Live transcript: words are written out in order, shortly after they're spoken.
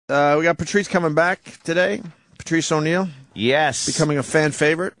We got Patrice coming back today. Patrice O'Neal. Yes. Becoming a fan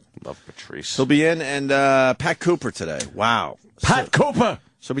favorite. Love Patrice. He'll be in, and Pat Cooper today. Wow. Pat Cooper!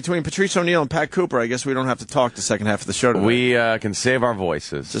 So between Patrice O'Neal and Pat Cooper, I guess we don't have to talk the second half of the show today. We can save our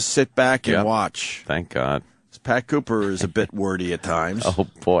voices. Just sit back and watch. Thank God. Pat Cooper is a bit wordy at times. Oh,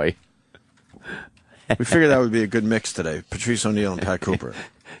 boy. We figured that would be a good mix today. Patrice O'Neal and Pat Cooper.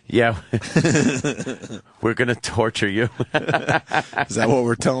 Yeah. We're going to torture you. Is that what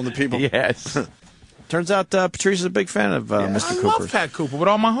we're telling the people? Yes. Turns out Patrice is a big fan of Mr. Cooper. I love Pat Cooper with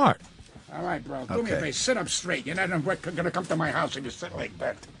all my heart. All right, bro. Do me a favor. Sit up straight. You're not going to come to my house and you sit like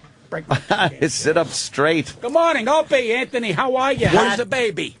that. Break my Sit up straight. Good morning, Opie, Anthony. How are you? How's the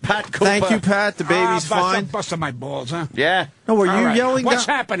baby? Pat Cooper. Thank you, Pat. The baby's fine. Busting my balls, huh? Yeah. No, were you yelling? What's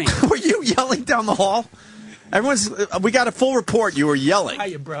happening? Were you yelling down the hall? We got a full report. You were yelling. How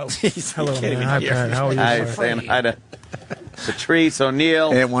you, bro? Hello, man. Hi, Pat. How are you? Hi, saying hi to Patrice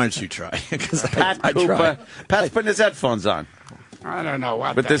O'Neal. And why don't you try? Pat Cooper. Pat's putting his headphones on. I don't know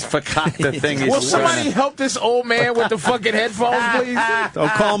what. With this fakakta thing he's Will somebody help this old man with the fucking headphones, please? Don't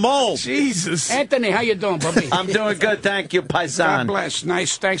call him old. Jesus. Anthony, how you doing, Bubby? I'm doing good, thank you, God Paisan. bless.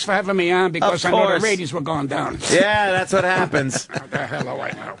 Nice. Thanks for having me on because I know the ratings were going down. Yeah, that's what happens. What the hell do I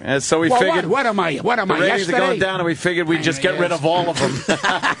know? And so we figured. What am I? What am the I? ratings Yesterday? are going down, and we figured we'd just get rid of all of them.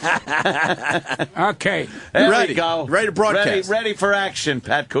 Okay. There Ready. we go. Ready to broadcast. Ready for action,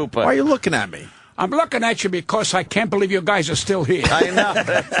 Pat Cooper. Why are you looking at me? I'm looking at you because I can't believe you guys are still here. I know.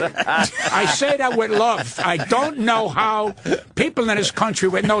 I say that with love. I don't know how people in this country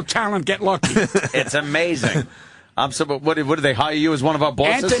with no talent get lucky. It's amazing. What did they hire you as one of our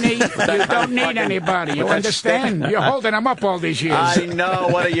bosses? Anthony, you don't need anybody. You understand? You're holding them up all these years. I know.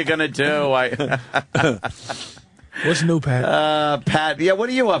 What are you going to do? What's new, Pat? Pat, yeah, what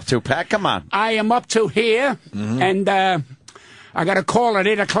are you up to, Pat? Come on. I am up to here, and I got a call at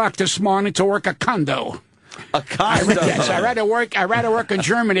 8 o'clock this morning to work a condo. A condo? Yes, I rather work in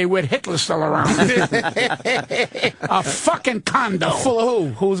Germany with Hitler still around. A fucking condo. Full of who?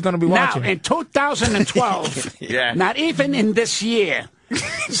 Who's going to be watching? Now, in 2012, Yeah. not even in this year.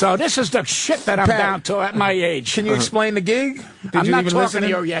 So this is the shit that I'm down to at my age. Can you explain the gig? I'm not talking to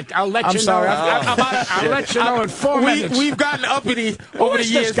you yet. I'll let you sorry. know. I'll let you know in 4 minutes. We've gotten uppity over the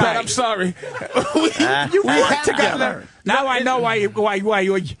years, Pat. I'm sorry. We worked together. Now I know why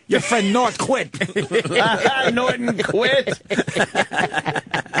your friend North quit. Norton quit.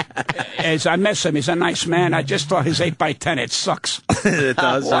 As I miss him, he's a nice man. I just thought his 8x10, it sucks. It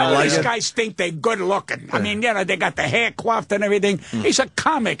does. All I these like it. guys think they're good looking. I mean, you know, they got the hair coiffed and everything. He's a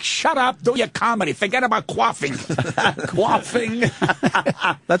comic. Shut up. Do your comedy. Forget about coiffing.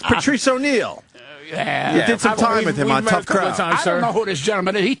 Quaffing. That's Patrice O'Neal. Yeah. You did some time with him on Tough Crowd. I don't know who this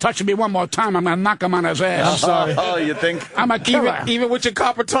gentleman is. He touched me one more time, I'm going to knock him on his ass. I'm sorry. Oh, you think? I'm a killer. Even with your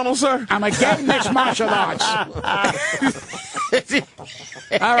carpal tunnel, sir? I'm a gay mixed martial arts.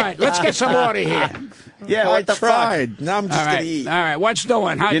 All right, let's get some order here. Yeah, what the tried. fuck? Now I'm just All going right, to eat. all right. What's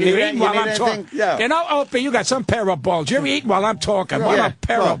doing? How You you need eating you while need I'm talking? anything? Yeah. You know, Opie, you got some pair of balls. You're eating while I'm talking. What Yeah. a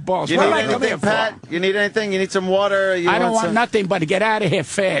pair of balls. You What need am I coming anything, here for? Pat? You need anything? You need some water? I don't want nothing but to get out of here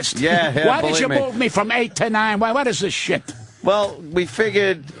fast. Yeah, Why did you believe me. move me from 8 to 9? What is this shit? Well, we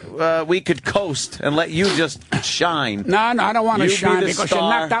figured we could coast and let you just shine. No, I don't want to You be shine the because star. you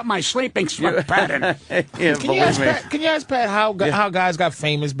knocked out my sleeping pattern. Yeah, Can you, believe ask me. Pat, can you ask Pat how guys got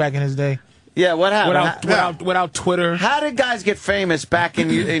famous back in his day? Yeah, what happened? Without Twitter? How did guys get famous back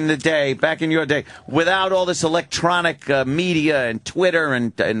in the day, back in your day, without all this electronic media and Twitter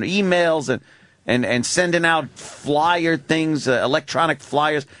and emails and sending out flyer things, electronic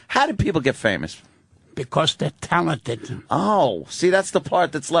flyers? How did people get famous? Because they're talented. Oh, see, that's the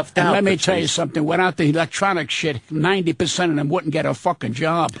part that's left And out. let me Patrice. tell you something. Without the electronic shit, 90% of them wouldn't get a fucking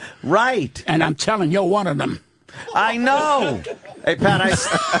job. Right. And I'm telling you, you're one of them. I know. Hey, Pat,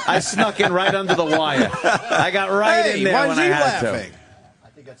 I snuck in right under the wire. I got right in there why when is I he had laughing?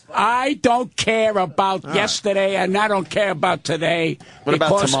 to. I don't care about yesterday, and I don't care about today. What about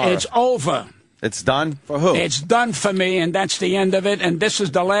because tomorrow? it's over. It's done? For who? It's done for me, and that's the end of it, and this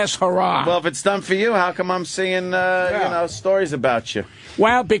is the last hurrah. Well, if it's done for you, how come I'm seeing stories about you?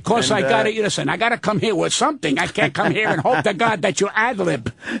 Well, because And, I got to, listen, I got to come here with something. I can't come here and hope to God that you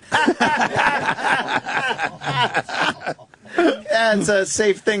ad-lib. Yeah, it's a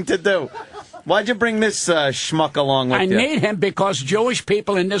safe thing to do. Why'd you bring this schmuck along with I you? need him because Jewish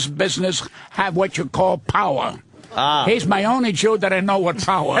people in this business have what you call power. He's my only Jew that I know with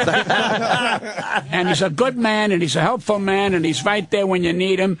power. And he's a good man, and he's a helpful man, and he's right there when you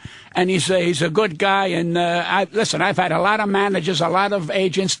need him. And he's a good guy. And listen, I've had a lot of managers, a lot of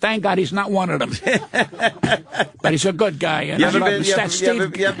agents. Thank God he's not one of them. But he's a good guy. And you ever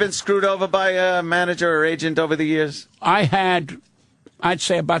been screwed over by a manager or agent over the years? I'd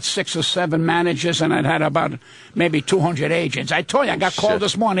say about 6 or 7 managers, and I'd had about maybe 200 agents. I told you, I got called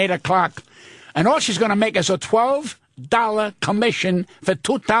this morning, 8 o'clock, and all she's going to make is a $12 commission for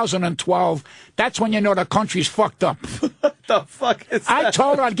 2012. That's when you know the country's fucked up. What the fuck is that? I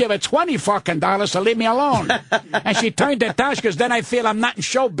told her I'd give her $20 fucking dollars to leave me alone. And she turned it down because then I feel I'm not in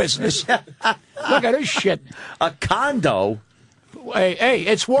show business. Look at this shit. A condo? Hey,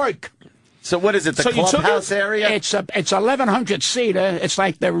 it's work. So what is it, the clubhouse area? It's 1,100 seater. It's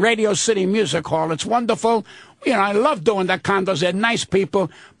like the Radio City Music Hall. It's wonderful. You know, I love doing the condos. They're nice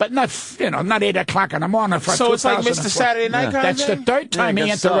people, but not 8 o'clock in the morning for So it's like Mr. Saturday Night guy? That's the third time he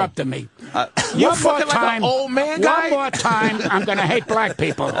interrupted me. You're fucking like an old man guy? One more time, I'm going to hate black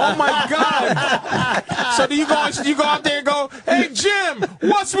people. Oh, my God. So do you go out there and go, hey, Jim,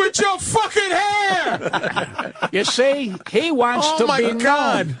 what's with your fucking hair? You see, he wants to be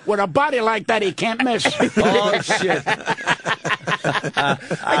known. With a body like that, he can't miss. Oh, shit.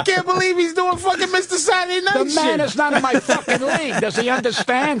 I can't believe he's doing fucking Mr. Saturday Night The man is not in my fucking league. Does he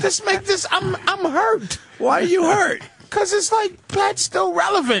understand? I'm hurt. Why are you hurt? Because it's like Pat's still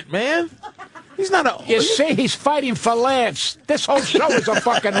relevant, man. He's not a... You see, he's fighting for laughs. This whole show is a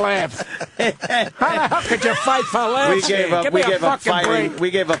fucking laugh. How the hell could you fight for laughs? We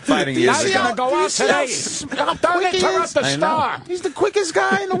gave up fighting years Now he's going to go out today. Don't interrupt the star. He's the quickest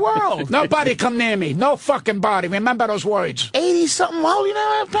guy in the world. Nobody come near me. No fucking body. Remember those words. 80-something. How old you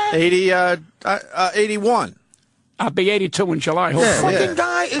now, Pat? 81. I'll be 82 in July. Fucking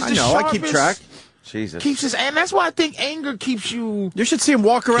guy is the sharpest. I keep track. Jesus. And that's why I think anger keeps you... You should see him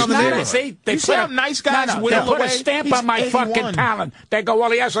walk around the neighborhood. See, you see how nice guys they put a stamp on my 81. fucking talent. They go, well,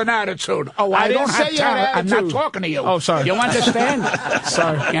 he has an attitude. Oh, I don't have talent. I'm not talking to you. Oh, sorry. You understand?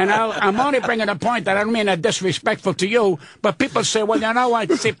 Sorry. You know, I'm only bringing a point that I don't mean that disrespectful to you, but people say, well, you know what?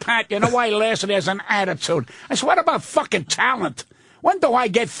 Say, Pat, you know why he lasted? He has an attitude. I said, what about fucking talent? When do I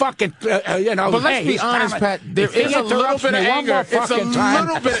get fucking, But let's be honest, Pat, there is a little bit of anger. It's a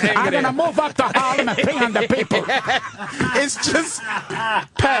little bit of anger. I'm going to move up to Harlem and pee on the people. It's just,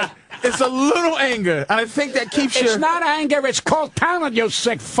 Pat, it's a little anger. And I think that keeps you... It's not anger. It's called talent, you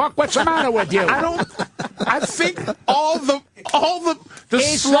sick fuck. What's the matter with you? I think all the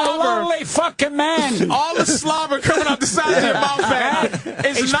He's slobber... a lonely fucking man. All the slobber coming out the side of your mouth, Pat,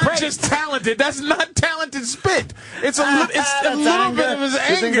 it's not just talented. That's not talented spit. It's a little bit of his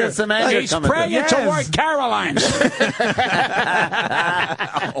anger. He's praying to work Caroline's.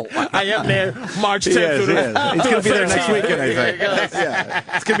 I am there March 10th. He's going to be there next weekend, I think.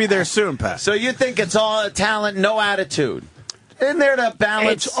 It's going to be there soon, Pat. So you think it's all talent, no attitude? Isn't there to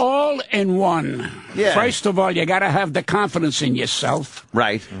balance? It's all in one. Yeah. First of all, you got to have the confidence in yourself.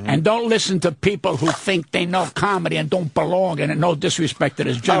 Right. And don't listen to people who think they know comedy and don't belong, and no disrespect to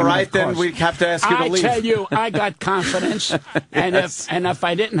this gentleman. All right, then we have to ask you to leave. I tell you, I got confidence, and if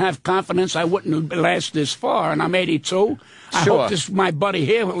I didn't have confidence, I wouldn't last this far, and I'm 82. I hope my buddy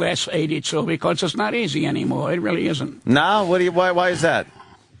here will last 82, because it's not easy anymore. It really isn't. No? Why is that?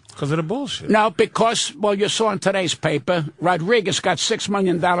 Because of the bullshit. No, because, well, you saw in today's paper, Rodriguez got $6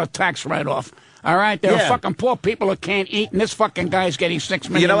 million tax write-off. All right? There are fucking poor people who can't eat, and this fucking guy's getting $6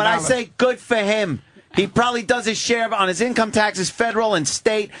 million. You know what I say? Good for him. He probably does his share on his income taxes, federal and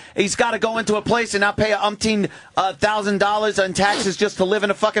state. He's got to go into a place and not pay $1,000 in taxes just to live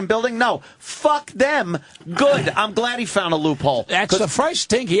in a fucking building. No, fuck them. Good. I'm glad he found a loophole. That's the first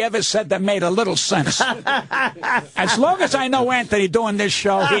thing he ever said that made a little sense. As long as I know Anthony doing this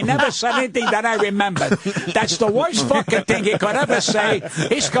show, he never said anything that I remember. That's the worst fucking thing he could ever say.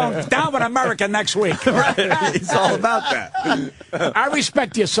 He's going down with America next week. He's all about that. I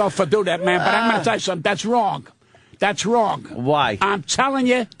respect yourself for doing that, man, but I'm going to tell you something. That's wrong. That's wrong. Why? I'm telling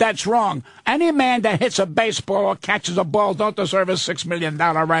you, that's wrong. Any man that hits a baseball or catches a ball don't deserve a $6 million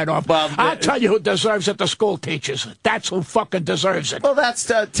write-off. Well, I'll tell you who deserves it, the school teachers. That's who fucking deserves it. Well,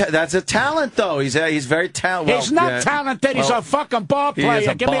 that's a talent, though. He's very talented. He's not talented. He's a fucking ball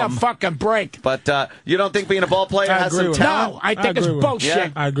player. Give me a fucking break. But you don't think being a ball player has some talent? No, I think it's bullshit.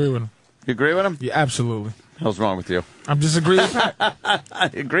 Yeah, I agree with him. You agree with him? Yeah, absolutely. What's wrong with you? I'm disagreeing with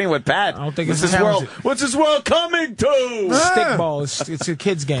Pat. Agreeing with Pat. I don't think what's it's this world. talented. What's this world coming to? Stickball. It's a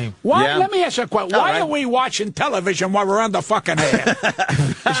kid's game. Why? Yeah. Let me ask you a question. Why right. are we watching television while we're on the fucking air?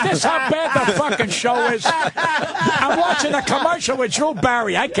 Is this how bad the fucking show is? I'm watching a commercial with Drew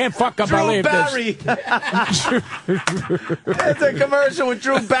Barry. I can't fucking believe Barry. this. It's a commercial with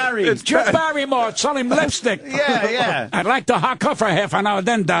Drew Barry. Drew Barrymore selling lipstick. Yeah. I'd like to hock her for half an hour,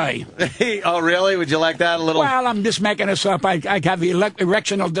 then die. Oh, really? Would you like that a little? Well, I'm just making this up. I have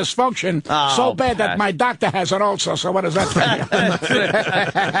erectional dysfunction so bad that my doctor has it also. So what does that tell you?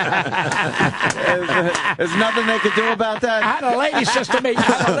 There's nothing they could do about that. I had a lady says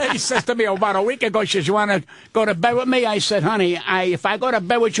to me about a week ago, she says, "You want to go to bed with me?" I said, "Honey, if I go to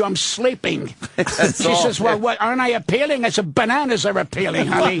bed with you, I'm sleeping." She says, "Well, what, aren't I appealing?" I said, "Bananas are appealing,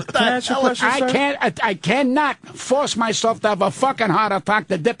 honey." Can I ask you a question, sir? I cannot force myself to have a fucking heart attack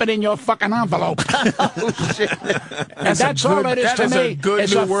to dip it in your fucking envelope. Oh, shit. And that's all it is to me. That is a good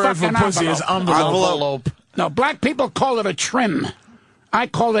it's new a word for fucking pussy. Is envelope. No, black people call it a trim. I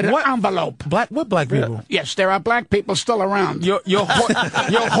call it an envelope. What black people? Yes, there are black people still around. Your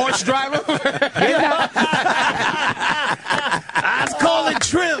horse driver? Let's call it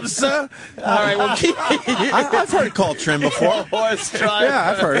trim, sir. All right, well, I've heard it called trim before. Horse drive.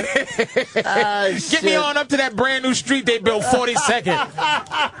 Yeah, I've heard it. get me on up to that brand new street they built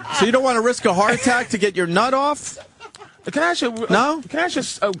 42nd. So you don't want to risk a heart attack to get your nut off? Can I ask you? No? Can I ask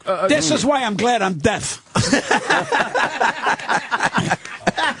you? This is why I'm glad I'm deaf.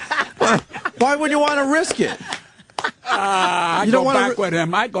 Why would you want to risk it? I You go don't wanna back with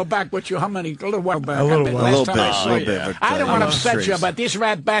him. I go back with you. How many? A little while back. A little Last while. A little time bit, I a saw little you. bit. I don't want to upset you, streets. but these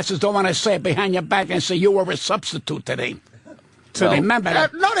rat bastards don't want to say it behind your back and say you were a substitute today. So remember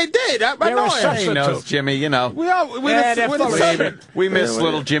that. No, they did. I They're know a it. substitute. He knows, Jimmy, you know. We're they're the full of favorite. We miss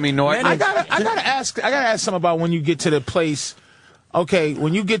little Jimmy Norton. I gotta ask something about when you get to the place. Okay,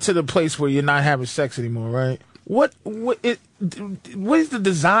 when you get to the place where you're not having sex anymore, right? What is the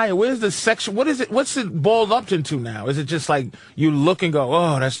desire? Where's the sexual? What is it? What's it boiled up into now? Is it just like you look and go,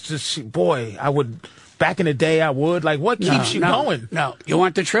 oh, that's just boy, I would. Back in the day, I would. Like, what keeps you going? No, you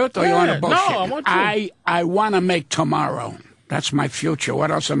want the truth or you want to bullshit? No, I want truth. I want to make tomorrow. That's my future. What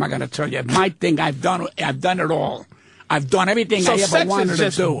else am I going to tell you? My thing, I've done it all. I've done everything So I ever sex wanted is to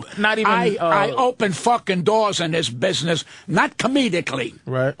just do. not even, I open fucking doors in this business, not comedically.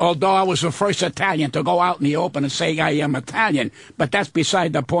 Right. Although I was the first Italian to go out in the open and say I am Italian, but that's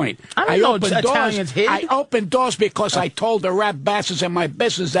beside the point. I don't know Italians hid. I opened doors because I told the rat bastards in my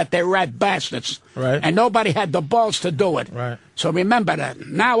business that they're rat bastards. Right. And nobody had the balls to do it. Right. So remember that.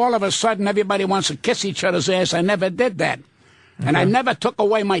 Now all of a sudden everybody wants to kiss each other's ass. I never did that. And I never took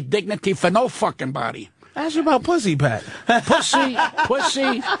away my dignity for no fucking body. Ask you about pussy, Pat.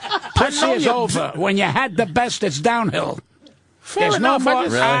 Pussy is over. When you had the best, it's downhill. There's no enough, more.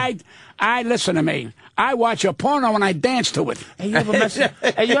 Really? I listen to me. I watch a porno and I dance to it. Hey, you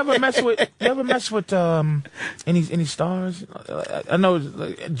ever mess with any stars? I know,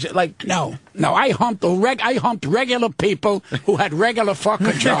 like No. I humped regular people who had regular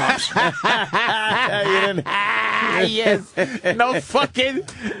fucking jobs. yes, no fucking,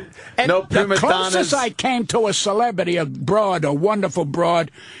 No prima Closest donnas. I came to a celebrity, a wonderful broad.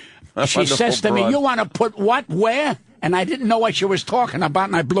 She wonderful says to me, broad. "You want to put what where?" And I didn't know what she was talking about,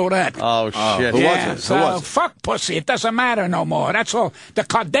 and I blew that. Oh, shit. who was Yeah, it? Who so was it? fuck pussy. It doesn't matter no more. That's all. The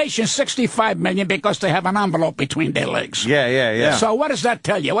Kardashians, 65 million because they have an envelope between their legs. Yeah. So what does that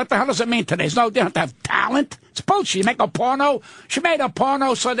tell you? What the hell does it mean today? They don't have to have talent. It's bullshit. You make a porno. She made a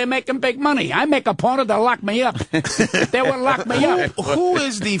porno, so they're making big money. I make a porno, they'll lock me up. They will lock me up. Who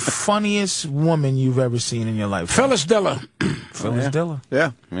is the funniest woman you've ever seen in your life? Phyllis Diller. Phyllis Diller.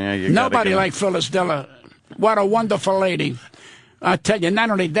 Yeah. Yeah, you Nobody gotta like Phyllis Diller. What a wonderful lady. I tell you, not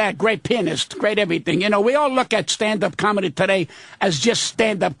only that, great pianist, great everything. You know, we all look at stand-up comedy today as just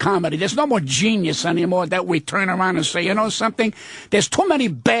stand-up comedy. There's no more genius anymore that we turn around and say, you know something? There's too many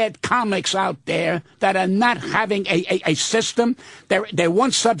bad comics out there that are not having a system. They're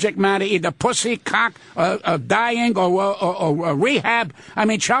one subject matter, either pussy, cock, dying, or rehab. I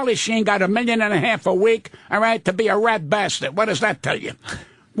mean, Charlie Sheen got $1.5 million a week, all right, to be a rat bastard. What does that tell you?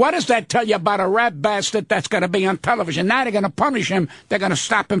 What does that tell you about a rat bastard that's going to be on television? Now they're going to punish him. They're going to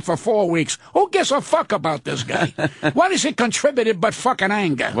stop him for 4 weeks. Who gives a fuck about this guy? What has he contributed but fucking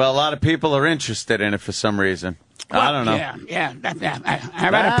anger? Well, a lot of people are interested in it for some reason. I don't know. Yeah.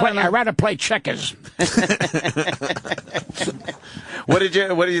 I'd rather play checkers. What did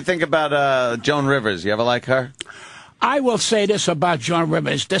you think about Joan Rivers? You ever like her? I will say this about Joan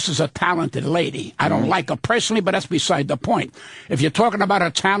Rivers. This is a talented lady. I don't like her personally, but that's beside the point. If you're talking about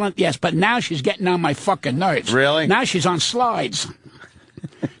her talent, yes, but now she's getting on my fucking nerves. Really? Now she's on slides.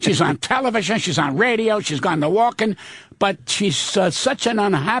 She's on television. She's on radio. She's gone to walking. But she's such an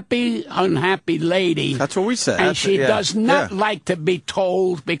unhappy lady. That's what we said. And she does not like to be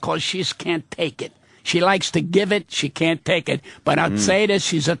told because she can't take it. She likes to give it. She can't take it. But I'll say this,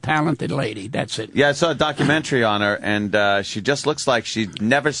 she's a talented lady. That's it. Yeah, I saw a documentary on her, and she just looks like she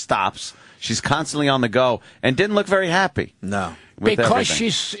never stops. She's constantly on the go, and didn't look very happy. No.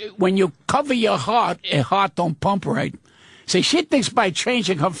 Because when you cover your heart don't pump right. See, she thinks by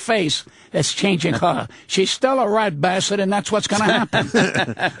changing her face, that's changing her. She's still a rat bastard, and that's what's going to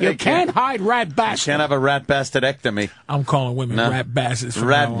happen. You can't hide rat bastard. Can't have a rat bastardectomy. I'm calling women rat bastards.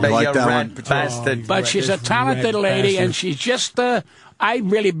 Rat Like bastard. But she's a talented lady, and she's just, I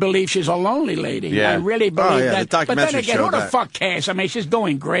really believe she's a lonely lady. Yeah. I really believe the that. But then documentary again, who showed the that. fuck cares? I mean, she's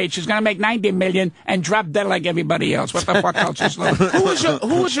doing great. She's going to make $90 million and drop dead like everybody else. What the fuck else is there?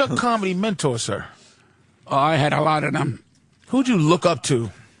 Who was your comedy mentor, sir? Oh, I had a lot of them. Who'd you look up to?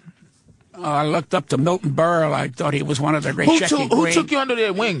 I looked up to Milton Berle. I thought he was one of the great. Who took you under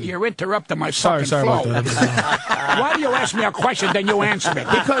their wing? You're interrupting my Sorry fucking flow. about that. Why do you ask me a question, then you answer it?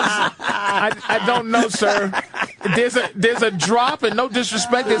 Because I don't know, sir. There's a drop, and no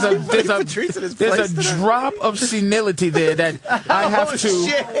disrespect, there's a drop of senility there that I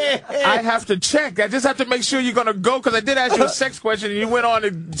have to check. I just have to make sure you're gonna go, because I did ask you a sex question, and you went on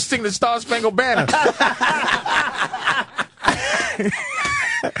to sing the Star Spangled Banner.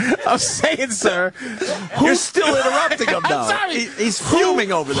 I'm saying, sir. You're still interrupting him, though. I'm sorry. He's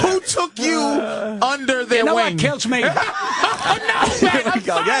fuming over there. Who took you under their You know wing? what kills me? Oh, no, man, I'm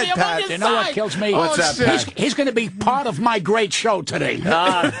go. sorry, Yeah, I'm Pat. on your You know what side. kills me? What's that, Pat? He's going to be part of my great show today.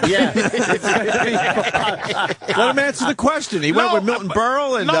 Yeah. Let him answer the question. He went with Milton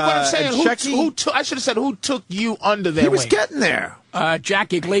Berle and No, but I'm saying, and Shecky. I should have said, who took you under their He was wing? getting there.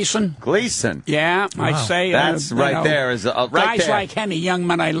 Jackie Gleason. Gleason. Yeah, I say That's you right know, there. Is right guys there. like Henny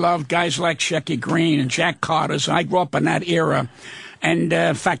Youngman I love, guys like Shecky Greene and Jack Carter's. I grew up in that era. And,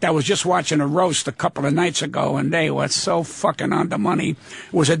 in fact, I was just watching a roast a couple of nights ago, and they were so fucking on the money. It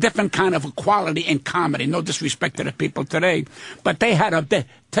was a different kind of quality in comedy. No disrespect to the people today. But they had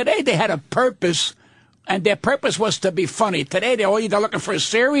today they had a purpose, and their purpose was to be funny. Today they're either looking for a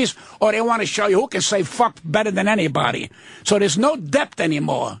series or they want to show you who can say fuck better than anybody. So there's no depth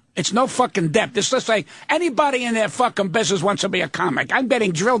anymore. It's no fucking depth. It's just like anybody in their fucking business wants to be a comic. I'm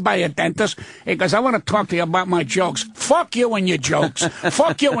getting drilled by a dentist because I want to talk to you about my jokes. Fuck you and your jokes.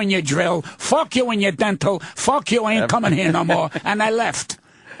 Fuck you and your drill. Fuck you and your dental. Fuck you, I ain't coming here no more. And I left.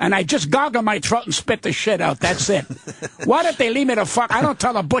 And I just goggle my throat and spit the shit out. That's it. Why don't they leave me the fuck? I don't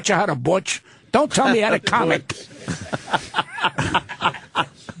tell a butcher how to butch. Don't tell me how to comic.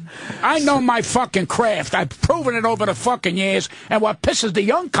 I know my fucking craft. I've proven it over the fucking years. And what pisses the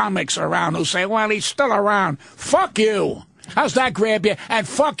young comics around who say, well, he's still around. Fuck you. How's that grab you? And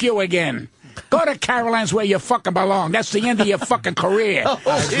fuck you again. Go to Caroline's where you fucking belong. That's the end of your fucking career. I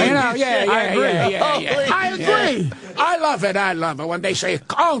agree. I love it. I love it when they say,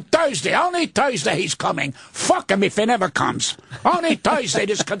 oh, Thursday, only Thursday he's coming. Fuck him if he never comes. Only Thursday,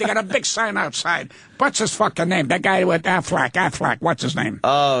 just because they got a big sign outside. What's his fucking name? That guy with Affleck. What's his name?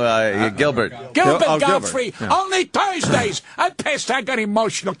 Oh, Gilbert. Gilbert Gottfried. Yeah. Only Thursdays. I got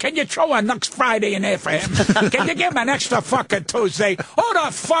emotional. Can you throw a next Friday in there for him? Can you give him an extra fucking Tuesday? Who the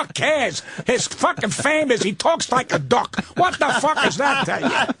fuck cares? His fucking fame is he talks like a duck. What the fuck is that to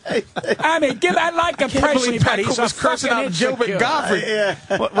you? I mean, I like him personally, but he's a cursing out Gilbert Gottfried. Yeah.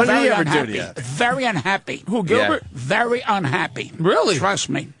 What did he ever do to you? Very unhappy. Who, Gilbert? Yeah. Very unhappy. Really? Trust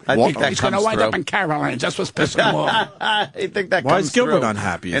me. I think that he's going to wind up in Caroline's. That's what's pissing him off. I think that Why comes is Gilbert through.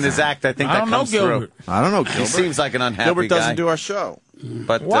 unhappy? In his act, I think that comes through. I don't know Gilbert. He seems like an unhappy Gilbert doesn't guy. do our show.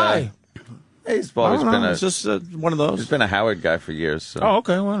 But why? He's always been it's just one of those. He's been a Howard guy for years. So. Oh,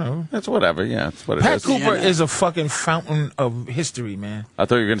 okay, whatever. That's whatever. Yeah, that's what it Pat is. Cooper is a fucking fountain of history, man. I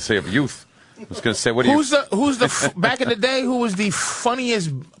thought you were going to say of youth. I was going to say, what do Who's the back in the day? Who was the funniest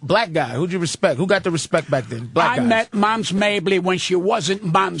black guy? Who'd you respect? Who got the respect back then? Black guys. I met Moms Mabley when she wasn't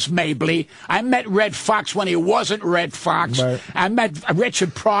Moms Mabley. I met Red Fox when he wasn't Red Fox. Right. I met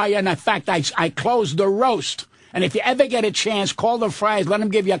Richard Pryor, and in fact, I closed the roast. And if you ever get a chance, call the Friars. Let them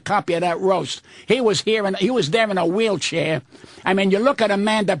give you a copy of that roast. He was here, and he was there in a wheelchair. I mean, you look at a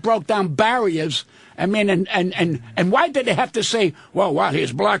man that broke down barriers I mean, and why did they have to say, well,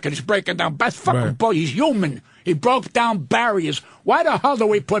 he's black and he's breaking down? That's fucking bull. He's human. He broke down barriers. Why the hell do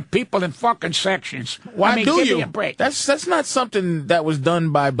we put people in fucking sections? Why do give you? Me a break. That's not something that was done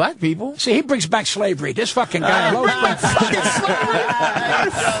by black people. See, he brings back slavery. This fucking guy loves fucking slavery.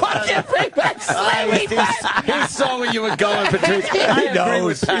 Fucking bring back slavery. He saw where you were going, Patrice. He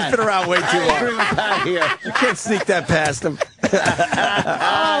knows. He's been around way too I long. agree with Pat here. You can't sneak that past him.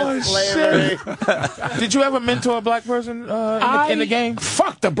 Slavery. Did you ever mentor a black person in the game?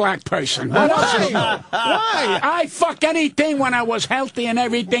 Fuck the black person. Why? Why? I fuck anything when I was healthy and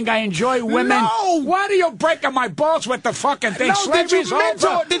everything. I enjoy women. No. Why are you breaking my balls with the fucking thing? Slavery's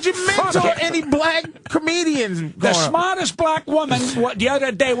over. Did you mentor any black comedians? The smartest black woman the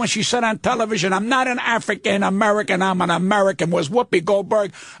other day when she said on television, I'm not an African American, I'm an American, was Whoopi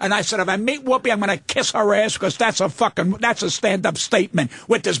Goldberg. And I said, if I meet Whoopi, I'm going to kiss her ass because that's a stand-up statement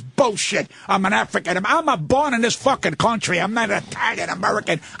with this bullshit. I'm an African. I'm born in this fucking country. I'm not an Italian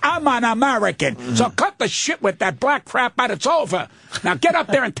American. I'm an American. Mm-hmm. So cut the shit with that black crap out. It's over. Now get up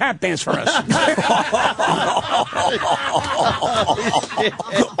there and tap dance for us.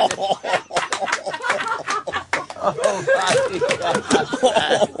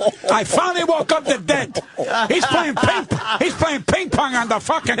 I finally woke up the dead. He's playing ping pong on the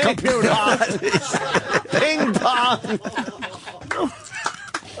fucking computer. Ping pong.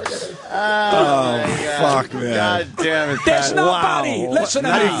 Fuck, man. God damn it, There's Pat. nobody. Wow. Listen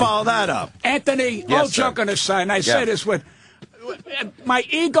to How do me. you follow that up? Anthony, Yes, all sir. joking aside, and I say this with my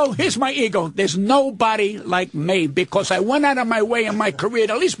ego. Here's my ego. There's nobody like me because I went out of my way in my career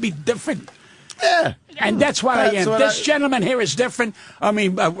to at least be different. Yeah. And that's what I am. This gentleman here is different. I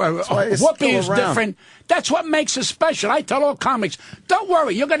mean, Whoopi is different. That's what makes it special. I tell all comics, don't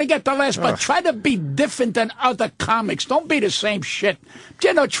worry, you're going to get the last, but try to be different than other comics. Don't be the same shit.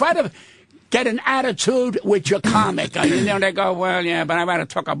 You know, try to get an attitude with your comic. You know, they go, well, yeah, but I got to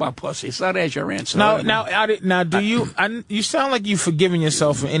talk about pussy. So there's your answer. Now, do you? You sound like you've forgiven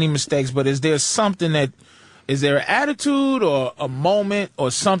yourself for any mistakes, but is there something that? Is there an attitude or a moment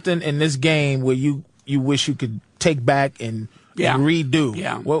or something in this game where you wish you could take back and redo?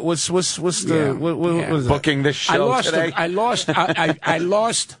 Yeah. What's the Booking this show today? I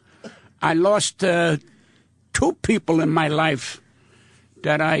lost 2 people in my life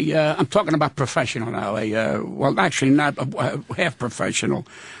that I'm talking about professional now. Well, actually not half professional.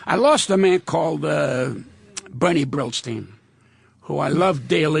 I lost a man called Bernie Brillstein, who I love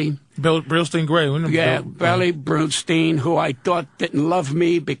dearly. Brillstein Gray? Bernie Brillstein, who I thought didn't love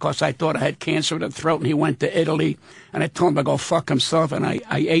me because I thought I had cancer of the throat, and he went to Italy, and I told him to go fuck himself, and I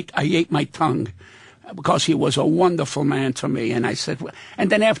ate my tongue because he was a wonderful man to me. And I said,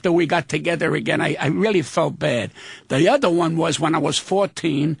 and then after we got together again, I really felt bad. The other one was when I was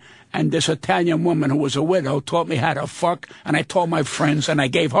 14. And this Italian woman who was a widow taught me how to fuck, and I told my friends, and I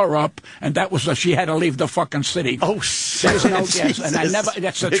gave her up, and that was she had to leave the fucking city. Oh, shit. There's no guess, and I never.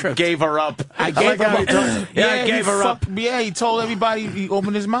 That's the truth. Gave her up. I gave her up. I gave her up. Yeah, he told everybody he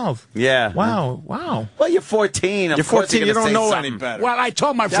opened his mouth. Yeah. Wow. Well, you're 14. You're 14. You don't know any better. Well, I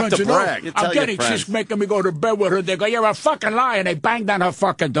told my friends, to brag. I'm getting. She's making me go to bed with her. They go, you're a fucking liar. And they banged on her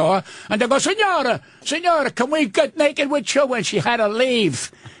fucking door, and they go, Senora, can we get naked with you? And she had to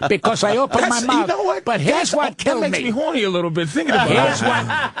leave because I opened my mouth. You know what? But here's what killed me. That makes me horny a little bit thinking about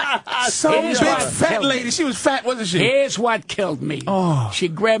it. Some big fat lady. She was fat, wasn't she? Here's what killed me. Oh. She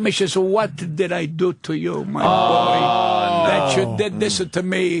grabbed me. She said, what did I do to you, my boy? That you did this to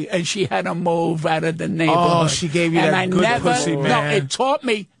me. And she had to move out of the neighborhood. Oh, she gave you that good pussy, man. No, it taught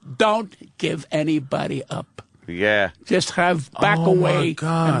me, don't give anybody up. Yeah. Just back away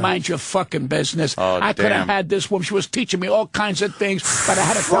and mind your fucking business. I could have had this woman. She was teaching me all kinds of things, but I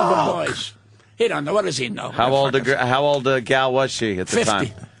had to tell the boys. He don't know. What does he know? How old a gal was she at the 50. time?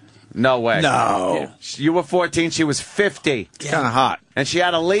 No way. No. Yeah. You were 14. She was 50. It's kind of hot. And she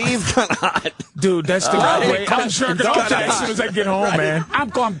had to leave? Kind of hot. Dude, that's the right way. I'm Don't- jerking don't- off to as soon as I get home, man. I'm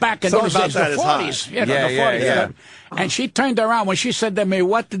going back in Something those days, about the that is 40s. hot. You know, Yeah, the yeah, 40s. yeah. And she turned around when she said to me,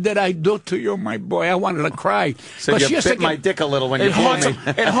 what did I do to you, my boy? I wanted to cry. So But she you used to bit my dick a little when you It called haunts me.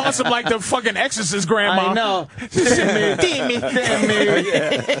 him. It haunts him like the fucking Exorcist grandma. I know. Dimmy.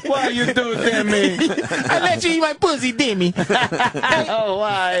 Why you do that, me? I let you eat my pussy, Dimmy. Oh,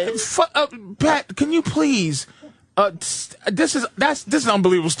 why? Pat, can you please? This is an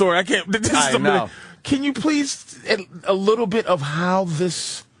unbelievable story. I can't. This is I know. Can you please a little bit of how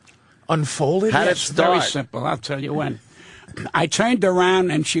this unfolded? How did it It's very start? simple. I'll tell you when. I turned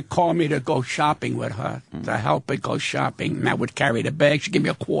around and she called me to go shopping with her, to help her go shopping. And I would carry the bag. She'd give me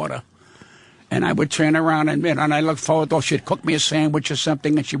 $25. And I would turn around and I look forward, she'd cook me a sandwich or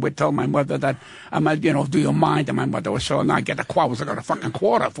something, and she would tell my mother that, do you mind? And my mother would say, and I get a quarter. I got a fucking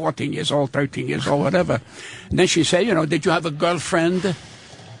quarter, 14 years old, 13 years old, whatever. And then she said, did you have a girlfriend?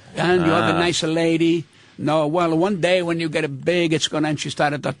 And you have a nice lady? No, well, one day when you get it big, it's going to, and she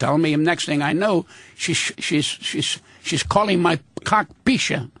started to tell me, and next thing I know, she's calling my cock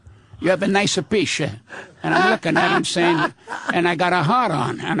Pisha. You have a nicer Pisha. And I'm looking at him saying, and I got a heart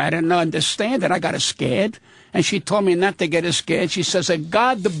on, and I didn't understand it. I got scared. And she told me not to get scared. She says,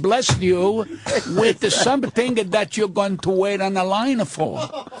 God bless you with something that you're going to wait on the line for.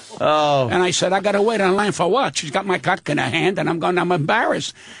 Oh. And I said, I got to wait on the line for what? She's got my cock in her hand, and I'm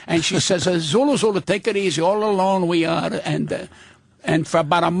embarrassed. And she says, Zulu, take it easy. All alone we are. And for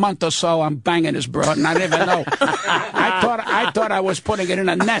about a month or so, I'm banging this broad, and I didn't even know. I thought I was putting it in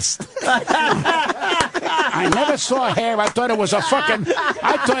a nest. I never saw hair. I thought it was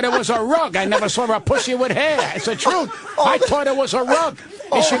a rug. I never saw a pussy with hair. It's the truth. I thought it was a rug.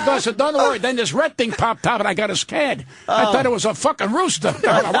 And she goes, don't worry. Then this red thing popped out, and I got scared. I thought it was a fucking rooster.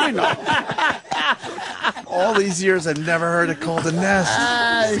 How do I know? All these years, I've never heard it called a nest.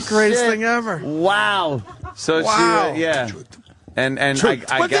 It's the greatest thing ever. Wow. So wow. Yeah. And I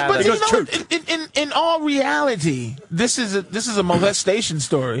but got it. In all reality, this is a molestation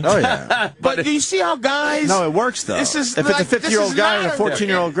story. Oh yeah. But do you see how guys? No, it works though. This is if like, it's a 50-year-old guy and a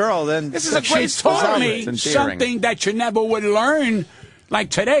 14-year-old girl, then this is a great story. She told me something that you never would learn. Like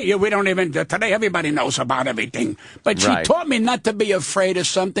today, today everybody knows about everything. But she taught me not to be afraid of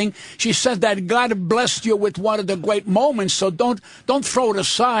something. She said that God blessed you with one of the great moments, so don't throw it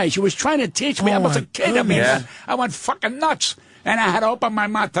aside. She was trying to teach me. I was a kid. I went fucking nuts. And I had to open my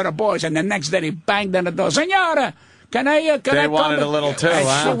mouth to the boys, and the next day he banged on the door. Senora, can I They wanted a little too,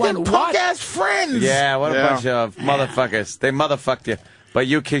 huh? She went, punk-ass friends. Yeah, what a bunch of motherfuckers. They motherfucked you. But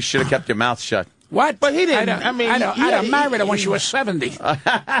you should have kept your mouth shut. What? But he didn't. I married her when she was 70. But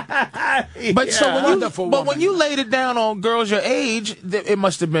when you laid it down on girls your age, they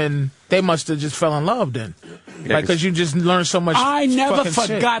must have just fell in love then. Because you just learned so much. I never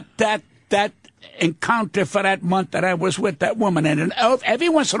forgot shit. that encounter for that month that I was with that woman. And every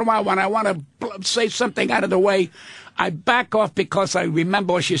once in a while when I want to say something out of the way, I back off because I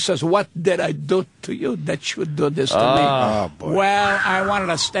remember she says, what did I do to you that you do this to me? Oh, boy. Well, I wanted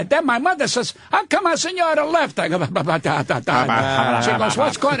to stay. Then my mother says, how come I senora left? I go, she goes,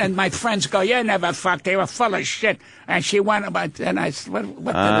 what's going on? And my friends go, you never fucked. They were full of shit. And she went about, and I said,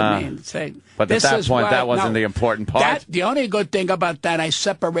 what did it mean? Say, but at that point, that wasn't the important part. The only good thing about that, I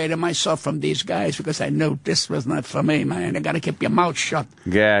separated myself from these guys because I knew this was not for me, man. You got to keep your mouth shut.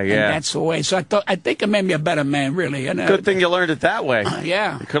 Yeah. And that's the way. So I think it made me a better man, really. Good thing you learned it that way.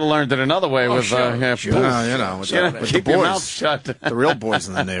 Yeah. You could have learned it another way with, sure. With keep the your boys. mouth shut. The real boys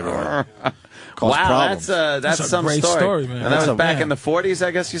in the neighborhood. Wow, that's some great story, man. And that was back in the 40s,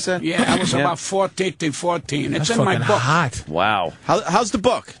 I guess you said? Yeah, I was about 14 to 14. It's That's in my fucking book. hot. Wow. How's the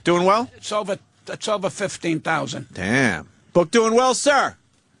book? Doing well? It's over 15,000. Damn. Book doing well, sir.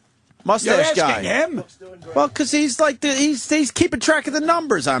 Mustache You're guy. asking him? Well, because he's like he's keeping track of the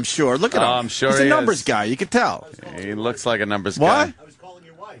numbers. I'm sure. Look at him. I'm sure he's a he numbers is. guy. You can tell. He looks like a numbers What? guy. I was calling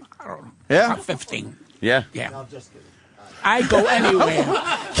your wife. I don't know. Yeah. About 15. Yeah. Yeah. No, I'm just kidding. I go anywhere.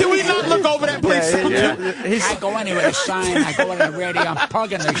 Can we not look over that, please? I go anywhere to sign. I go on the radio. I'm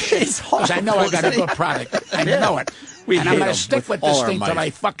plugging the shit because I know I got a good product. I know it. And I'm going to stick with this thing till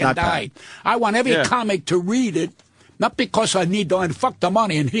I fucking die. I want every comic to read it. Not because I need to fuck the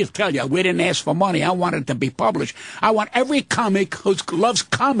money, and he'll tell you, we didn't ask for money. I want it to be published. I want every comic who loves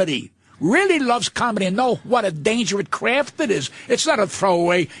comedy, really loves comedy, and know what a dangerous craft it is. It's not a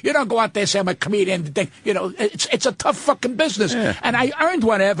throwaway. You don't go out there and say, I'm a comedian. It's a tough fucking business. Yeah. And I earned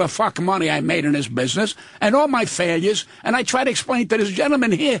whatever fuck money I made in this business, and all my failures, and I try to explain to this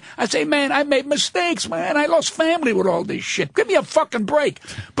gentleman here, I say, man, I made mistakes, man. I lost family with all this shit. Give me a fucking break.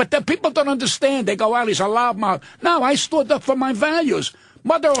 But the people don't understand. They go, well, he's a loudmouth. No, I stood up for my values.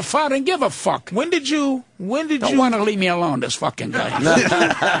 Mother or father, didn't give a fuck. When did you Don't want to leave me alone, this fucking guy. Don't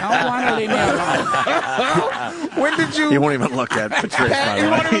want to leave me alone. When did you? He won't even look at Patrice, by the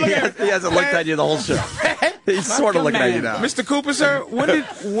way. He hasn't looked at you the whole show. He's sort of looking at you now. Mr. Cooper, sir,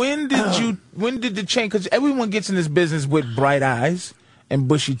 when did the change? Because everyone gets in this business with bright eyes and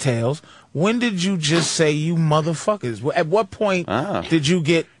bushy tails. When did you just say, you motherfuckers? At what point did you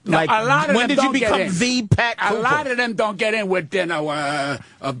get, like, a lot of when them did you don't get become in. the Pat Cooper? A lot of them don't get in with,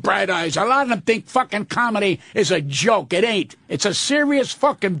 bright eyes. A lot of them think fucking comedy is a joke. It ain't. It's a serious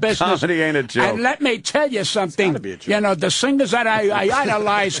fucking business. Comedy ain't a joke. And let me tell you something. Be a joke. The singers that I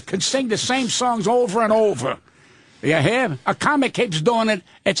idolize can sing the same songs over and over. You hear? A comic keeps doing it,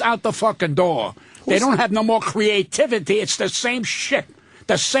 it's out the fucking door. They don't have no more creativity. It's the same shit.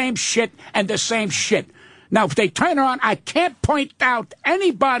 The same shit and the same shit. Now, if they turn around, I can't point out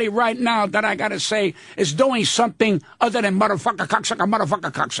anybody right now that I got to say is doing something other than motherfucker,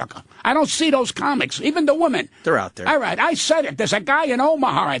 cocksucker. I don't see those comics, even the women. They're out there. All right, I said it. There's a guy in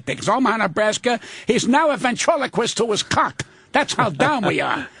Omaha, I think. It's Omaha, Nebraska. He's now a ventriloquist to his cock. That's how down we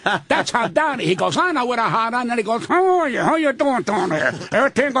are. That's how down he goes. I know with a heart on, and he goes, how are you? How you doing down there?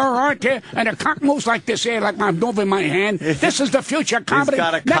 Everything all right here? And the cock moves like this here, like I'm moving my hand. This is the future comedy. He's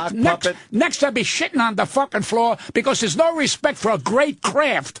got a cock puppet. Next, I'll be shitting on the fucking floor because there's no respect for a great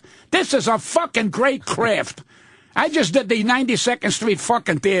craft. This is a fucking great craft. I just did the 92nd Street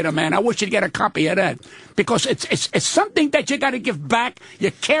fucking theater, man. I wish you'd get a copy of that. Because it's something that you got to give back.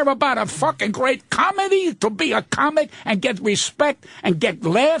 You care about a fucking great comedy, to be a comic and get respect and get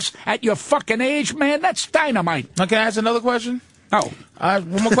laughs at your fucking age, man. That's dynamite. Now, can I ask another question? Oh.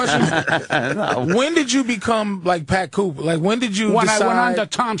 One more question. No. When did you become like Pat Cooper? Like, when did you When decide... I went on the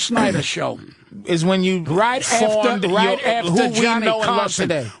Tom Snyder show. Is when you right after who Johnny we know and love Carson.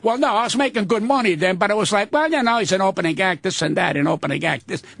 today. Well, no, I was making good money then, but it was like, well, you know, he's an opening act, this and that, an opening act.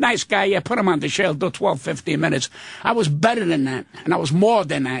 This nice guy, yeah, put him on the show, do 12, 15 minutes. I was better than that, and I was more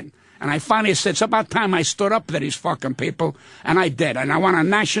than that. And I finally said, it's about time I stood up to these fucking people, and I did. And I went on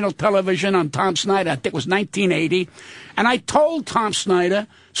national television on Tom Snyder, I think it was 1980, and I told Tom Snyder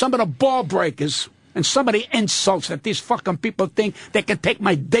some of the ball breakers and some of the insults that these fucking people think they can take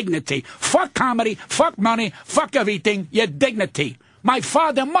my dignity. Fuck comedy, fuck money, fuck everything, your dignity. My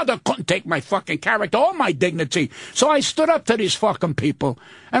father and mother couldn't take my fucking character or my dignity. So I stood up to these fucking people.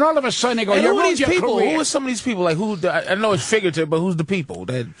 And all of a sudden they go, who are these people? Career. Who are some of these people? Like, who? I know it's figurative, but who's the people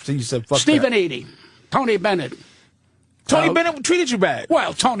that you said fuck Stephen that? Eydie, Tony Bennett. Tony Bennett treated you bad.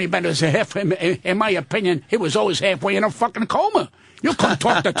 Well, Tony Bennett is in my opinion, he was always halfway in a fucking coma. You couldn't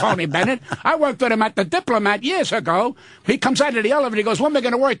talk to Tony Bennett. I worked with him at the Diplomat years ago. He comes out of the elevator, he goes, when are we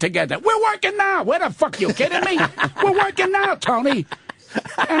going to work together? We're working now. Where the fuck, you kidding me? We're working now, Tony.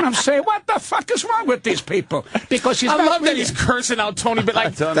 And I'm saying, what the fuck is wrong with these people? Because he's I not love that really... he's cursing out Tony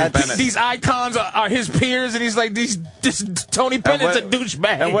Bennett. Like, these icons are his peers, and he's like, this Tony Bennett's a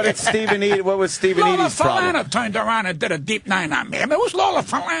douchebag. And what was Stephen Eydie's problem? Lola Falana turned around and did a deep 9 on me. I mean, it was Lola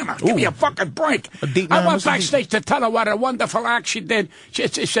Falana. Give me a fucking break. I went backstage to tell her what a wonderful act she did. She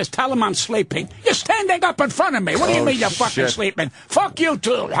says, tell him I'm sleeping. You're standing up in front of me. What do you mean you're fucking sleeping? Fuck you,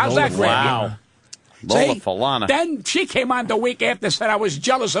 too. How's that for you? Lola Falana. Then she came on the week after and said I was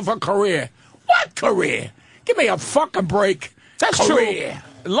jealous of her career. What career? Give me a fucking break. That's career.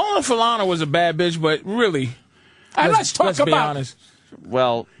 True. Lola Falana was a bad bitch, but really, let's talk be about. honest.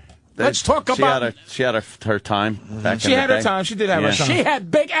 Well, let's talk about. She had her time back She had her time. She did have her time. She had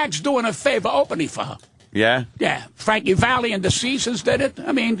big acts doing a favor opening for her. Yeah? Yeah. Frankie Valli and the Seasons did it.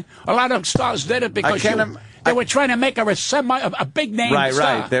 I mean, a lot of stars did it because they were trying to make her a big name star.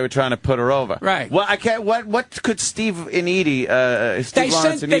 Right. They were trying to put her over. Right. Well, I can't. What could Steve and Eydie,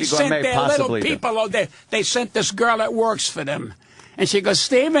 Lawrence and Eydie Gourmet possibly do? Little people. They sent this girl that works for them. And she goes,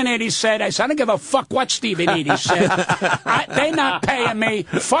 Steve and Eydie said, I said, I don't give a fuck what Steve and Eydie said. They're not paying me.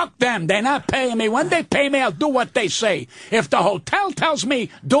 Fuck them. They're not paying me. When they pay me, I'll do what they say. If the hotel tells me,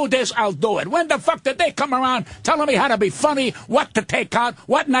 do this, I'll do it. When the fuck did they come around telling me how to be funny, what to take out,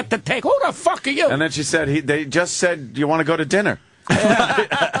 what not to take? Who the fuck are you? And then she said, they just said, you want to go to dinner?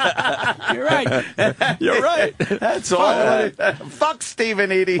 You're right. You're right. That's all. Fuck Steve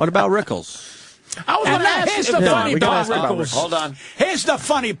and Eydie. What about Rickles? I was going to ask. Here's the funny part. Hold on. Here's the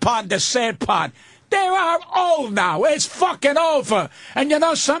funny part, the sad part. They are old now. It's fucking over. And you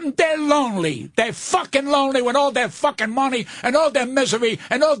know something? They're lonely. They're fucking lonely with all their fucking money and all their misery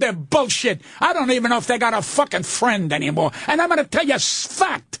and all their bullshit. I don't even know if they got a fucking friend anymore. And I'm going to tell you a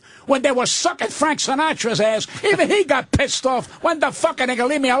fact. When they were sucking Frank Sinatra's ass, even he got pissed off. When the fuck are they going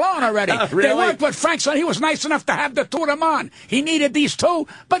to leave me alone already? Really? They worked with Frank, so he was nice enough to have the two of them on. He needed these two,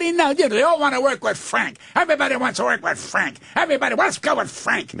 but they all want to work with Frank. Everybody wants to work with Frank. Everybody wants to go with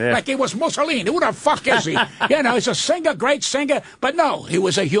Frank. Yeah. Like he was Mussolini. Who the fuck is he? He's a singer, great singer, but no, he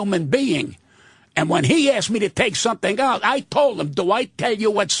was a human being. And when he asked me to take something out, I told him, do I tell you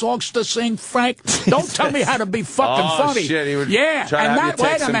what songs to sing, Frank? Don't tell me how to be fucking funny. Shit, he would yeah, and that,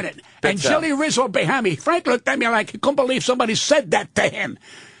 wait a minute. And Jilly Rizzo behind me, Frank looked at me like he couldn't believe somebody said that to him.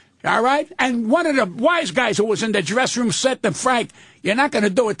 All right? And one of the wise guys who was in the dressing room said to Frank, you're not going to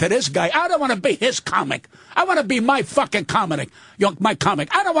do it to this guy. I don't want to be his comic. I want to be my fucking comic. My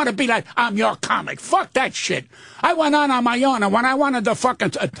comic. I don't want to be like, I'm your comic. Fuck that shit. I went on my own, and when I wanted the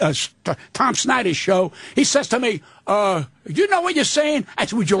fucking Tom Snyder show, he says to me, you know what you're saying? I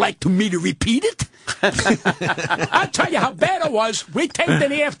said, would you like me to repeat it? I'll tell you how bad it was. We taped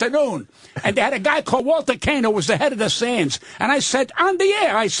in the afternoon, and they had a guy called Walter Kane who was the head of the Sands. And I said, on the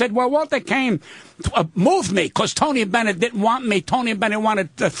air, I said, well, Walter Kane moved me because Tony Bennett didn't want me. Tony Bennett wanted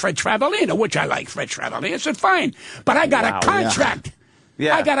Fred Travalena, which I like Fred Travalena. I said, fine. But I got a contract.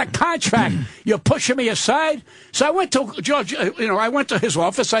 Yeah. I got a contract. You're pushing me aside. So I went to George, I went to his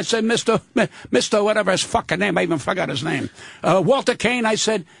office. I said, Mr. whatever his fucking name, I even forgot his name. Walter Kane, I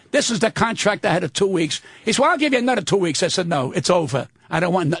said, this is the contract I had of 2 weeks. He said, well, I'll give you another 2 weeks. I said, no, it's over. I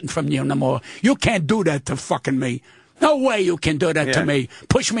don't want nothing from you no more. You can't do that to fucking me. No way you can do that to me.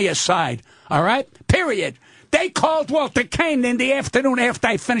 Push me aside. All right? Period. They called Walter Kane in the afternoon after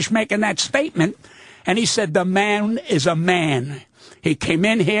I finished making that statement, and he said, the man is a man. He came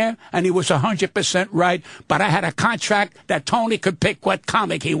in here, and he was 100% right, but I had a contract that Tony could pick what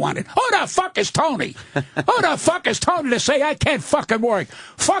comic he wanted. Who the fuck is Tony? Who the fuck is Tony to say I can't fucking work?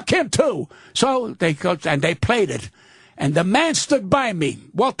 Fuck him, too. So they played it. And the man stood by me.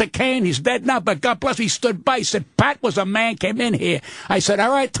 Walter Kane, he's dead now, but God bless, he stood by. He said, Pat was a man, came in here. I said, all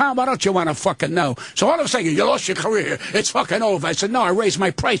right, Tom, why don't you want to fucking know? So all of a sudden, you lost your career. It's fucking over. I said, no, I raised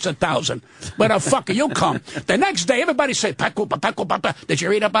my price 1,000. But fucker, you come. The next day, everybody said, Pat, did you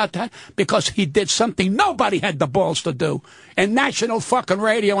read about that? Because he did something nobody had the balls to do in national fucking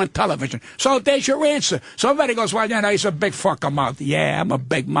radio and television. So there's your answer. So everybody goes, well, he's a big fucking mouth. Yeah, I'm a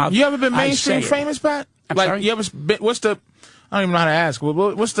big mouth. You ever been mainstream famous, Pat? Like, you ever been, I don't even know how to ask.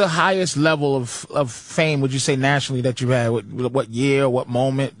 What's the highest level of fame, would you say, nationally that you've had? What year, what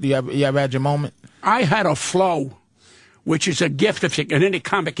moment? You ever had your moment? I had a flow, which is a gift if any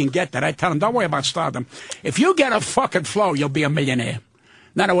comic can get that. I tell them, don't worry about stardom. If you get a fucking flow, you'll be a millionaire.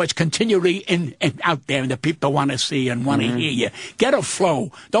 In other words, continually out there, and the people want to see and want to hear you. Get a flow.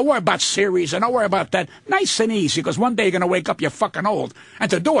 Don't worry about series, and don't worry about that. Nice and easy, because one day you're going to wake up, you're fucking old.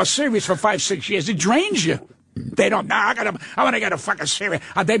 And to do a series for 5-6 years, it drains you. They don't, I want to get a fucking series.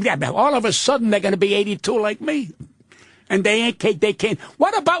 All of a sudden, they're going to be 82 like me. And they can't.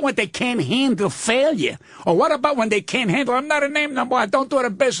 What about when they can't handle failure? Or what about when they can't handle, I'm not a name no more, I don't do it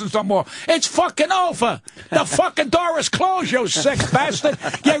in business no more. It's fucking over. The fucking door is closed, you sick bastard.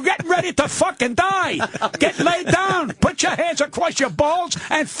 You're getting ready to fucking die. Get laid down. Put your hands across your balls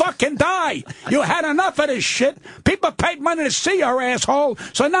and fucking die. You had enough of this shit. People paid money to see your asshole,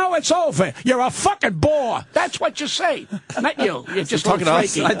 so now it's over. You're a fucking bore. That's what you say. Not you. You're just talking to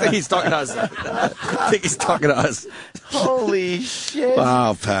us. I think he's talking to us. I think he's talking to us. Holy shit!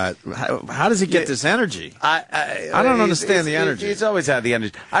 Wow, Pat, how does he get this energy? I don't understand the energy. He's always had the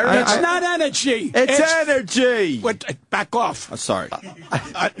energy. It's not energy. It's energy. Back off. I'm sorry.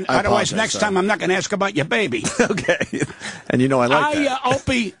 Otherwise, next time I'm not going to ask about your baby. Okay. And I like that.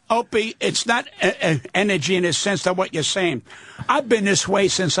 Opie, it's not energy in the sense of what you're saying. I've been this way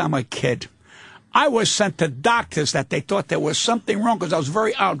since I'm a kid. I was sent to doctors that they thought there was something wrong because I was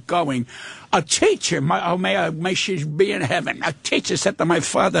very outgoing. A teacher, may she be in heaven, a teacher said to my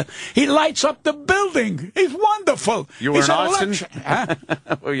father, he lights up the building. He's wonderful. You were an arsonist? Huh?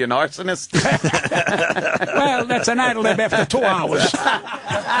 Were you an arsonist? Well, that's an ad lib after 2 hours.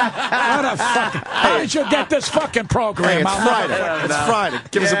 What a fucking... How did you get this fucking program? Hey, it's Friday. It's Friday.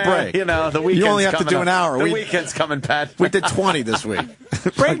 Give us a break. The weekend's you only have to do an hour. The weekend's coming, Pat. We did 20 this week.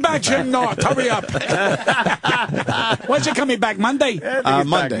 Bring back Jim North. Hurry up. When's he coming back? Monday?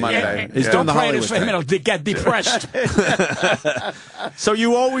 Monday. He's doing the Hollywood thing. He'll get depressed. So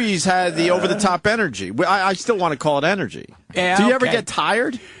you always had the over-the-top energy. I still want to call it energy. Yeah, do you ever get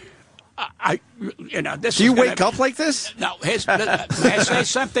tired? Do you wake up like this? No. May I say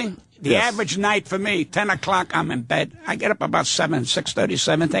something? The average night for me, 10 o'clock, I'm in bed. I get up about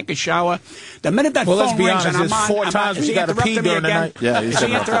 6:37, take a shower. The minute that phone rings and I'm on, 4 times you got to pee during the night. Yeah, is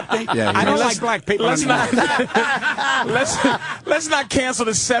he interrupting? Yeah, I don't like black people anymore. Let's not cancel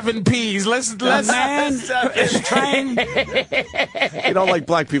the 7 Ps. Let's man is trying. You don't like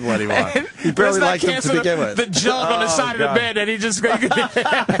black people anymore. You barely like them to begin with. The junk on the side of the bed that he just...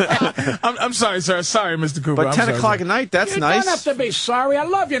 I'm sorry, sir. Sorry, Mr. Cooper. But 10 o'clock at night, that's nice. You don't have to be sorry. I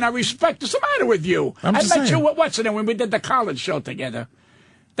love you and I respect. What's the matter with you? I met you, what's it, when we did the college show together.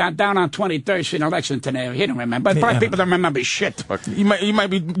 Down on 23rd Street in Lexington area. He don't remember. Black people don't remember shit. You might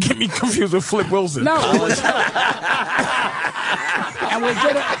be getting me confused with Flip Wilson. No. And we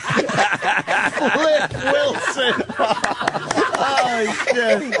did it. Flip Wilson. Oh,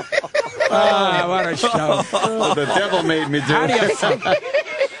 shit. Oh, what a show. The devil made me do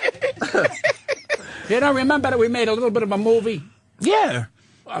it. You don't remember that we made a little bit of a movie? Yeah.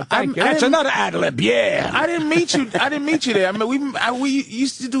 Thank you. That's another ad lib. Yeah. I didn't meet you there. I mean, I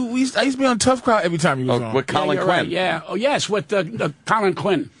used to be on Tough Crowd every time you was on. With Colin Quinn. Right, yeah. Oh, yes, with Colin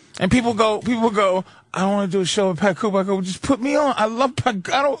Quinn. And people go, I don't want to do a show with Pat Cooper. I go, just put me on. I love Pat.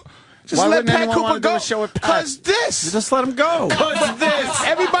 I don't. Just Why let wouldn't Pat anyone Cooper want to do go. a show with Pat? Cause this. Just let him go. Cause this.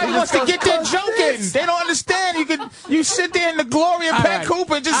 Everybody wants to get their joke in. They don't understand. You sit there in the glory of Pat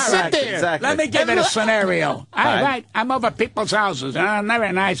Cooper and just sit there. Exactly. Let me give it a scenario. I'm over people's houses, and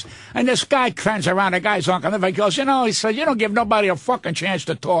very nice. And this guy turns around, the guy's uncle, and he goes, he said, you don't give nobody a fucking chance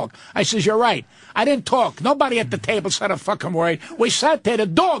to talk. I says, you're right. I didn't talk. Nobody at the table said a fucking word. We sat there, the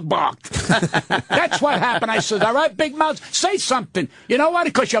dog barked. That's what happened. I said, all right, big mouth, say something. You know what?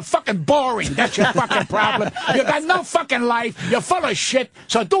 Because you're fucking boring. That's your fucking problem. You got no fucking life. You're full of shit.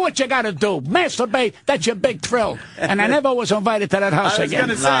 So do what you got to do. Masturbate. That's your big thrill. And I never was invited to that house again. I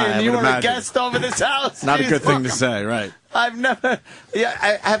was going to say, you were a guest over this house. Not a good thing to say, right? I've never. Yeah,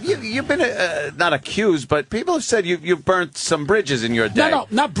 have you? You've been not accused, but people have said you've burnt some bridges in your day. No,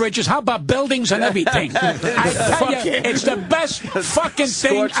 not bridges. How about buildings and everything? I tell you, it's the best fucking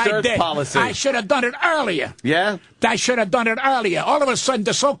thing I did. Policy. I should have done it earlier. Yeah. I should have done it earlier. All of a sudden,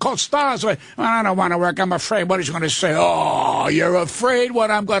 the so-called stars were, I don't want to work. I'm afraid. What he's going to say? Oh, you're afraid what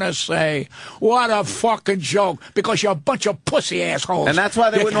I'm going to say. What a fucking joke. Because you're a bunch of pussy assholes. And that's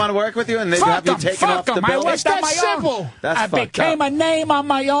why they wouldn't want to work with you, and they'd have you taken off the bill? I worked on my own. I became a name on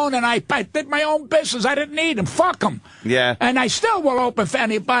my own, and I did my own business. I didn't need them. Fuck them. Yeah. And I still will open for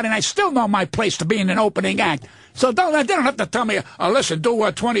anybody, and I still know my place to be in an opening act. So they don't have to tell me, listen,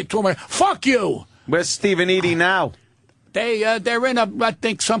 do 22 minutes. Fuck you. Where's Steve and Eydie now? They're in I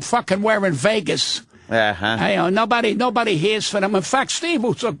think some fucking where in Vegas. Uh-huh. Nobody hears from them. In fact, Steve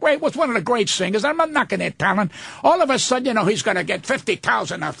was one of the great singers. I'm not knocking their talent. All of a sudden, he's going to get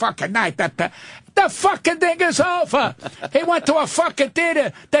 $50,000 a fucking night. The fucking thing is over. He went to a fucking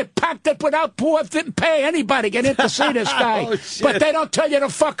theater. They packed it without didn't pay anybody to get in to see this guy. But they don't tell you the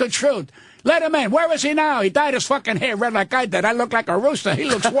fucking truth. Let him in. Where is he now? He dyed his fucking hair red like I did. I look like a rooster. He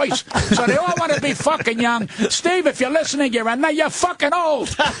looks worse. So they all want to be fucking young. Steve, if you're listening, you're fucking old.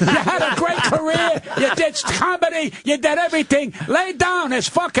 You had a great career. You did comedy. You did everything. Lay down. It's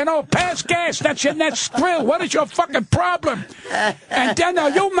fucking old. Pass gas. That's your next thrill. What is your fucking problem? And then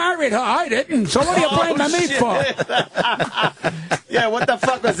you married her. I didn't. So what are you blaming me for? Yeah, what the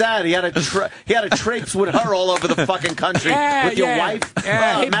fuck was that? He had a traipse with her all over the fucking country with your wife.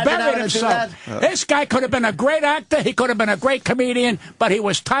 Yeah, he buried himself. This guy could have been a great actor. He could have been a great comedian, but he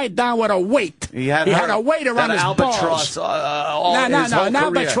was tied down with a weight. He had a weight around his balls. No, an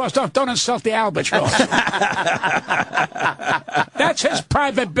albatross. Don't insult the albatross. That's his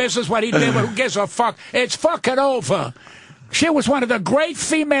private business. What he did. Who gives a fuck? It's fucking over. She was one of the great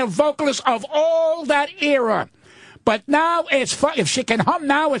female vocalists of all that era. But now if she can hum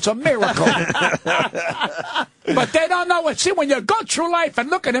now, it's a miracle. But they don't know it. See, when you go through life and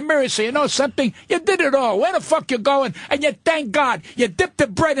look in the mirror, so you know something, you did it all. Where the fuck you going? And you thank God. You dip the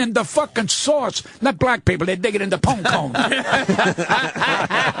bread in the fucking sauce. Not black people, they dig it in the pone cone.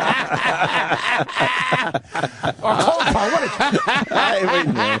 Or cold pone, what is that?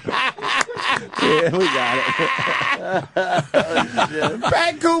 Yeah, we got it.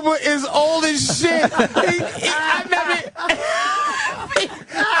 Pat Cooper is old as shit.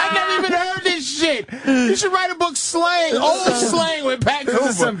 I never even heard this shit. You should write a book, slang, old slang with Pat Cooper. This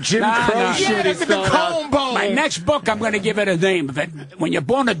is some Jim Crow shit. Yeah, that's the comb bone. My next book, I'm going to give it a name. When you're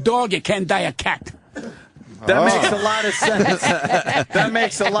born a dog, you can't die a cat. That makes a lot of sense. That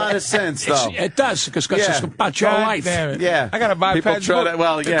makes a lot of sense, though. It does, because it's about your life. Yeah. I got to buy Pat's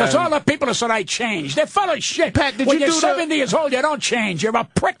book. Because all the people that said I changed, they're full of shit. Pat, when you're 70 years old, you don't change. You're a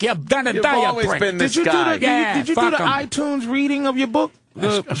prick. You're gonna die a prick. Always been this guy. Did you do the iTunes reading of your book?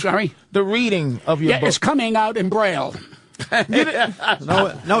 Sorry? The reading of your book. Yeah, it's coming out in Braille.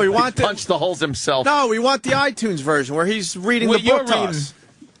 No, we want the punch the holes himself. No, we want the iTunes version where he's reading the book to us.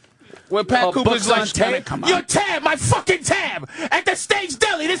 Where Pat Cooper's like, tape? Your tab, my fucking tab, at the Stage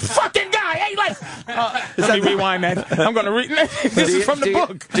Deli. This fucking guy ain't like. Let me rewind that. I'm gonna read. This is from the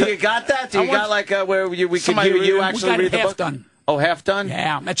book. Do you got that? Do you got like where we can hear you actually read the book? Done. Oh, half done?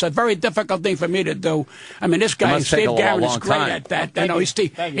 Yeah, it's a very difficult thing for me to do. I mean, this guy, Steve Garrett, is great at that.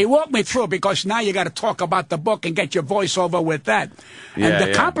 He walked me through because now you got to talk about the book and get your voice over with that. And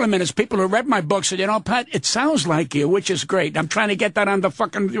the compliment is people who read my book said, Pat, it sounds like you, which is great. I'm trying to get that on the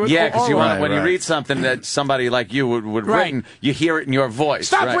fucking... Yeah, because when you read something that somebody like you would written, you hear it in your voice.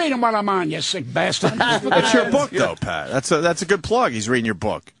 Stop reading while I'm on, you sick bastard. It's your book, though, Pat. That's a good plug. He's reading your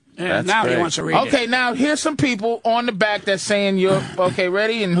book. Yeah, now he wants to read it. Okay, now here's some people on the back that's saying you're okay.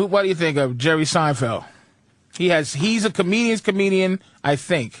 Ready? And what do you think of Jerry Seinfeld? He's a comedian. I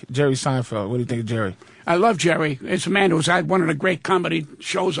think Jerry Seinfeld. What do you think of Jerry? I love Jerry. It's a man who's had one of the great comedy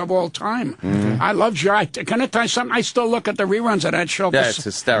shows of all time. I love Jerry. Can I tell you something? I still look at the reruns of that show. Yeah, it's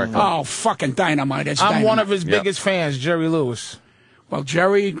hysterical. Oh, fucking dynamite. It's I'm dynamite. one of his biggest fans, Jerry Lewis. Well,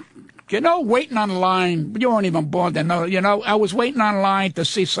 Jerry, waiting on line. You weren't even born then. No, I was waiting on line to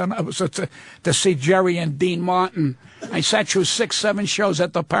see to see Jerry and Dean Martin. I sat through 6, 7 shows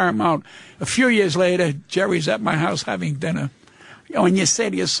at the Paramount. A few years later, Jerry's at my house having dinner. And you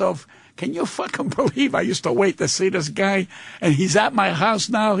say to yourself, can you fucking believe I used to wait to see this guy? And he's at my house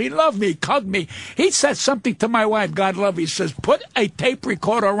now. He loved me, hugged me. He said something to my wife, God love her. He says, put a tape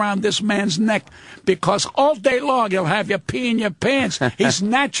recorder around this man's neck because all day long he'll have you pee in your pants. He's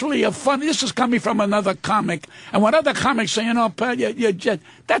naturally a funny. This is coming from another comic. And when other comics say, Pat,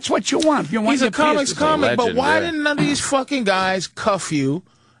 that's what you want. He's a comics comic, but why didn't none of these fucking guys cuff you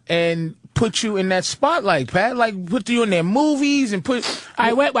and put you in that spotlight, Pat? Like, put you in their movies and put...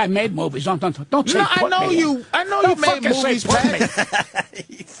 I made movies. Don't say I know you made movies, Pat.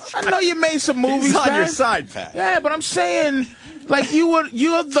 I know you made some movies, He's on Pat. your side, Pat. Yeah, but I'm saying, like, you're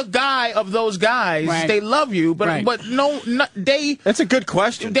the guy of those guys. Right. They love you, but Right. but they... That's a good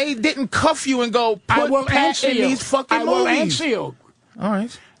question. They didn't cuff you and go, I put will Pat answer in you. these fucking I will movies. answer you. All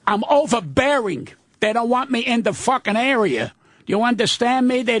right. I'm overbearing. They don't want me in the fucking area. Do you understand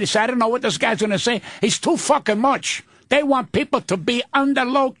me? They decide, I don't know what this guy's going to say. He's too fucking much. They want people to be under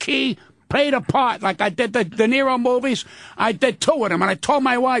low-key, played a part. Like I did the Niro movies. I did 2 of them. And I told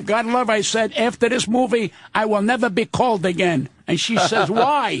my wife, God love her, I said, after this movie, I will never be called again. And she says,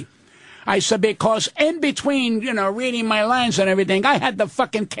 why? I said, because in between, reading my lines and everything, I had the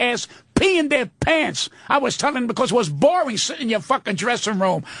fucking cast pee in their pants. I was telling them because it was boring sitting in your fucking dressing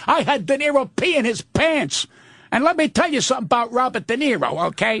room. I had De Niro pee in his pants. And let me tell you something about Robert De Niro,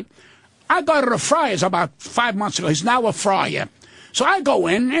 okay? I go to the Friars about 5 months ago. He's now a Friar. So I go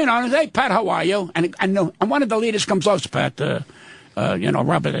in, and hey, Pat, how are you? And one of the leaders comes over, Pat,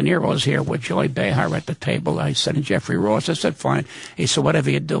 Robert De Niro is here with Joy Behar at the table. I said, and Jeffrey Ross. I said, fine. He said, whatever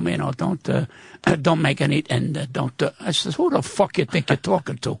you do, don't make any, and don't. I said, who the fuck you think you're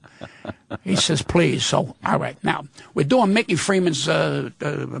talking to? He says, please. So, all right. Now, we're doing Mickey Freeman's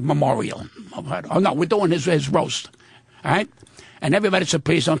memorial. Oh, no, we're doing his roast. All right? And everybody said,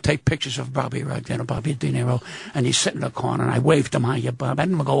 please don't take pictures of Bobby De Niro. And he's sitting in the corner, and I waved him, hiya, Bob. I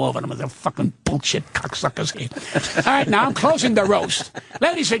didn't go over them. They're fucking bullshit cocksuckers here. All right, now I'm closing the roast.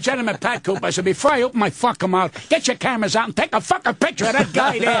 Ladies and gentlemen, Pat Cooper. I said, before I open my fucking mouth, get your cameras out and take a fucking picture of that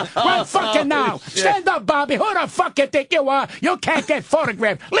guy there. Right fucking now. Stand up, Bobby. Who the fuck you think you are? You can't get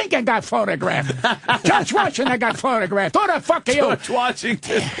photographed. Lincoln got photographed. George Washington got photographed. Who the fuck are you? George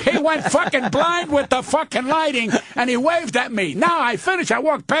Washington. He went fucking blind with the fucking lighting, and he waved at me. Now I finished. I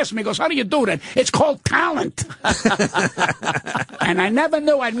walked past him. He goes, how do you do that? It's called talent. And I never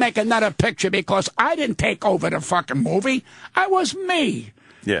knew I'd make another picture because I didn't take over the fucking movie. I was me.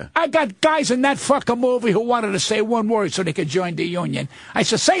 Yeah. I got guys in that fucking movie who wanted to say one word so they could join the union. I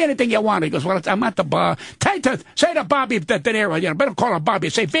said, say anything you want. He goes, well, I'm at the bar. Say to Bobby De Niro, better call him Bobby.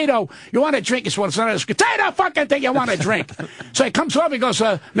 Say, Vito, you want to drink? He says, well, it's not a script. Say the fucking thing you want to drink. So he comes over, he goes,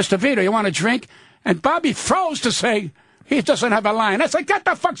 Mr. Vito, you want to drink? And Bobby froze to say, he doesn't have a line. I said, what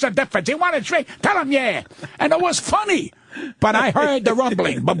the fuck's the difference? You want to drink? Tell him, yeah. And it was funny. But I heard the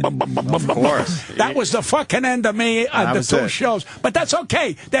rumbling. Bum, bum, bum, bum, bum, bum. Of course. That was the fucking end of me on the 2 shows. But that's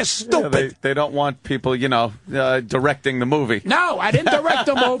okay. They're stupid. Yeah, they don't want people, directing the movie. No, I didn't direct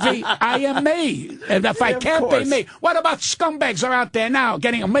the movie. I am me. And if I can't be me, what about scumbags are out there now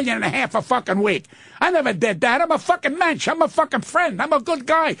getting $1.5 million a fucking week? I never did that. I'm a fucking mensch. I'm a fucking friend. I'm a good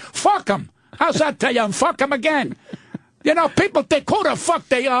guy. Fuck them. How's that tell you? And fuck them again. People think who the fuck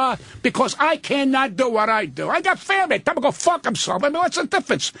they are because I cannot do what I do. I got family. Tell them to go fuck themselves. I mean, what's the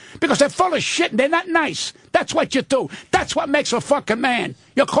difference? Because they're full of shit and they're not nice. That's what you do. That's what makes a fucking man.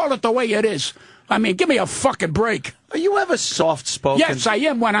 You call it the way it is. I mean, give me a fucking break. Are you ever soft-spoken? Yes, I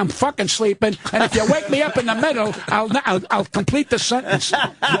am when I'm fucking sleeping. And if you wake me up in the middle, I'll complete the sentence.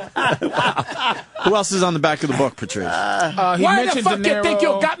 Who else is on the back of the book, Patrice? Why the fuck you think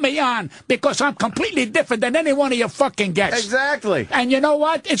you got me on? Because I'm completely different than any one of your fucking guests. Exactly. And you know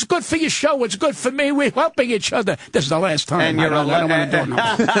what? It's good for your show. It's good for me. We're helping each other. This is the last time. And you're I don't want to do it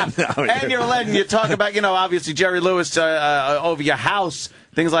now. And you're a legend. You talk about, obviously Jerry Lewis over your house,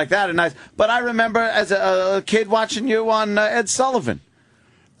 things like that. But I remember as a kid watching you on Ed Sullivan.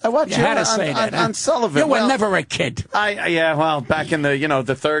 I watched you on Sullivan. You were never a kid. Back in the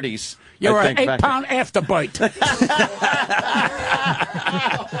the 30s. You're an 8-pound afterbite.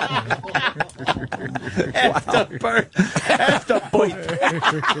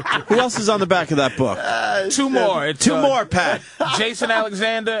 Who else is on the back of that book? Two more. Two more, Pat. Jason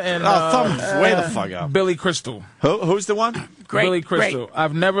Alexander and thumbs way the fuck up. Billy Crystal. Who's the one? Billy Crystal.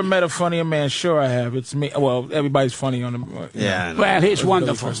 I've never met a funnier man. Sure, I have. It's me. Well, everybody's funny on the. Yeah. Well, he's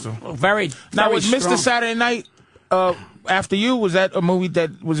wonderful. Very. Now, was strong. Mr. Saturday Night After You? Was that a movie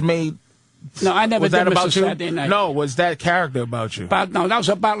that was made? No, I never Was did that about Mr. you? Saturday Night. No, was that character about you? No, that was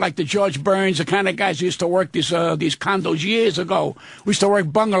about like the George Burns, the kind of guys who used to work these condos years ago. We used to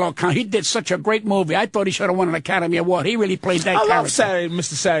work bungalow condos. He did such a great movie. I thought he should have won an Academy Award. He really played that character. I love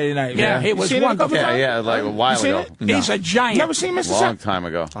Mr. Saturday Night. Yeah, Man. he was wonderful. Yeah, like a while ago. He's a giant. Never seen Mr. Long time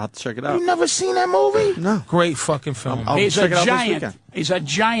ago. I'll have to check it out. You never seen that movie? No. Great fucking film. He's a check it out this giant. weekend. He's a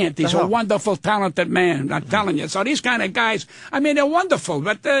giant. He's a wonderful, talented man. I'm telling you. So these kind of guys, I mean, they're wonderful.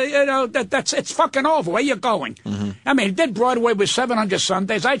 But it's fucking over. Where you going? I mean, he did Broadway with 700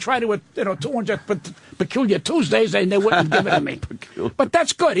 Sundays. I tried it with 200 Peculiar Tuesdays, and they wouldn't give it to me. But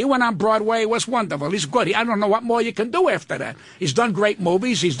that's good. He went on Broadway. It was wonderful. He's good. I don't know what more you can do after that. He's done great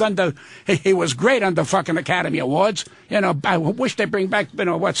movies. He was great on the fucking Academy Awards. I wish they bring back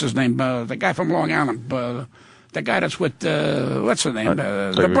what's his name, the guy from Long Island. The guy that's with, what's the name?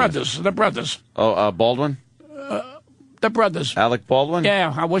 The brothers. Oh, Baldwin? The brothers. Alec Baldwin?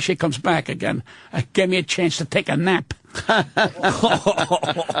 Yeah, I wish he comes back again. Gave me a chance to take a nap. He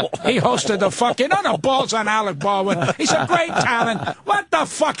hosted the fucking, no balls on Alec Baldwin. He's a great talent. What the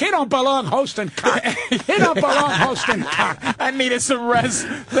fuck? He don't belong hosting cock. He don't belong hosting cock. I needed some rest.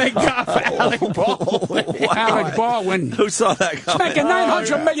 Thank God for Alec Baldwin. Alec Baldwin. Who saw that He's coming? making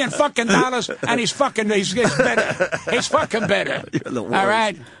 $900 million fucking dollars, and he's fucking better. He's fucking better. You're the worst. All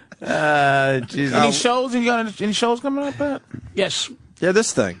right? Any shows? You got any shows coming up, Pat? Yes. Yeah,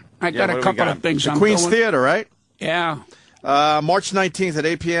 this thing. I got a couple of things The I'm Queen's doing. Theater, right? Yeah. March 19th at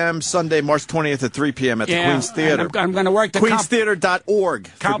 8 p.m., Sunday, March 20th at 3 p.m. at the Queen's Theater. I'm going to work the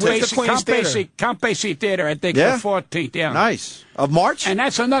QueensTheater.org. Count Basie Theater, I think, the 14th. Yeah. Nice. Of March? And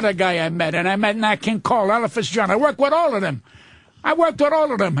that's another guy I met. And I met Nat King Cole, Ella Fitzgerald. I worked with all of them. And,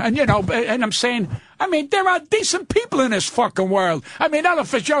 and I'm saying, I mean, there are decent people in this fucking world. I mean, Ella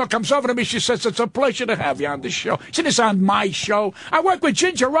Fitzgerald comes over to me. She says, it's a pleasure to have you on the show. She said, it's on my show. I work with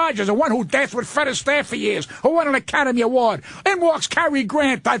Ginger Rogers, the one who danced with Fred Astaire for years, who won an Academy Award. In walks Cary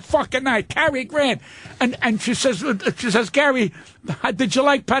Grant that fucking night. Cary Grant. And she says, Gary, did you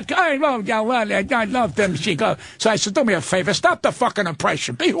like Pat? I love them. She goes. So I said, do me a favor. Stop the fucking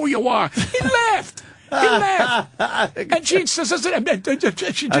impression. Be who you are. He laughed. He laughed. And she says, That's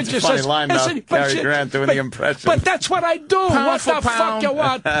a funny line, though. Cary Grant doing the impression. But that's what I do. Pound What for the pound. fuck you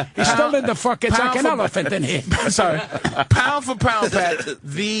want? He's still in the fuck. It's like an elephant in here. Sorry. Pound for pound, Pat,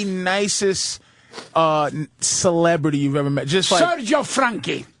 the nicest celebrity you've ever met. Just like Sergio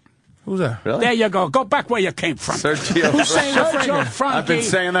Franchi. Who's that? Really? There you go. Go back where you came from. Sergio Franchi. I've been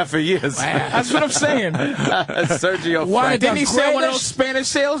saying that for years. That's what I'm saying. Sergio One Franchi. of the Didn't he say one of those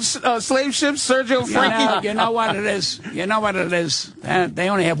greatest- Spanish slave ships, Sergio Franchi? You know what it is? They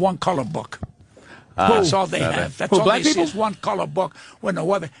only have one color book. That's all they have. That's all black they see people? is one color book. When the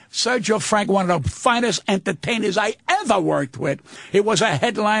weather. Sergio Frank, one of the finest entertainers I ever worked with. He was a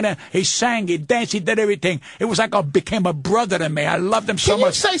headliner. He sang. He danced. He did everything. It was like became a brother to me. I loved him so Can you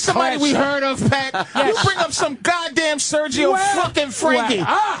much. say somebody we Classic. heard of, Pat? You bring up some goddamn Sergio fucking Franchi.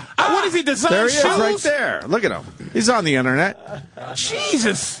 What is he designing? There he is, shoes? right there. Look at him. He's on the internet.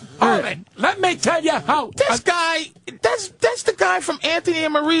 Jesus. All right, let me tell you how. This guy, that's the guy from Anthony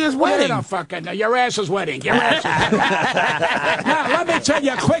and Maria's Wait wedding. a fucking your ass's wedding. Your ass's. Now let me tell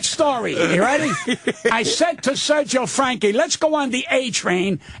you a quick story. You ready? I said to Sergio Franchi, "Let's go on the A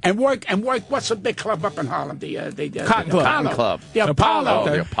train and work. What's the big club up in Harlem? The Cotton Club. Apollo. Club. The Apollo.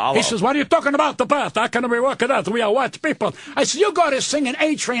 Okay. The Apollo. He says, "What are you talking about the bath? How can we work it out? We are white people." I said, "You go to sing an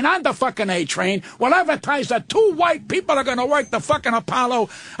A train on the fucking A train. We'll advertise that 2 white people are going to work the fucking Apollo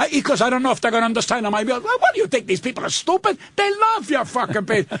because I don't know if they're going to understand them." I go, "What do you think? These people are stupid? They love your fucking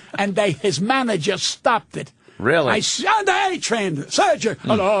people." And his manager stopped it. Really? I on the A train, Sergio.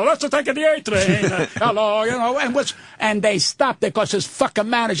 Hello, let's take the A train. Hello, and they stopped it because his fucking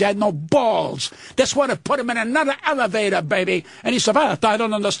manager had no balls. That's why they put him in another elevator, baby. And he said, "I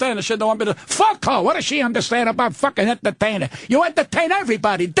don't understand. She don't want me to." Fuck her. What does she understand about fucking entertainer? You entertain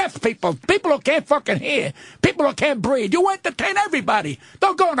everybody. Deaf people, people who can't fucking hear, people who can't breathe. You entertain everybody.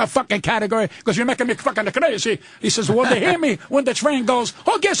 Don't go in a fucking category because you're making me fucking crazy. He says, "Will they hear me when the train goes?"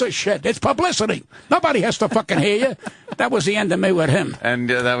 Who gives a shit? It's publicity. Nobody has to fucking hear you. That was the end of me with him. And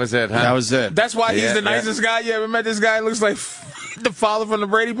that was it, huh? That was it. That's why he's Yeah, the nicest guy you ever met. This guy looks like The father from the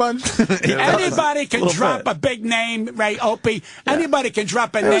Brady Bunch? Anybody can drop a big name, Ray Opie. Anybody can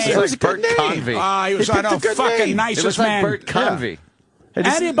drop a name. It was like Bert Convy. He was on a fucking nicest It was like man. Bert Convy.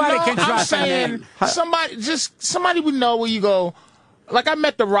 Anybody can drop a name. Somebody would know where you go. Like, I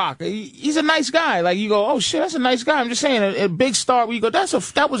met The Rock. He's a nice guy. Like, you go, oh, shit, that's a nice guy. I'm just saying, a big star where you go,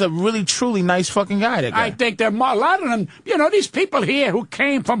 that was a really, truly nice fucking guy, that guy. I think there are a lot of them. You know, these people here who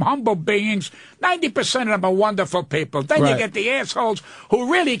came from humble beings, 90% of them are wonderful people. Then you get the assholes who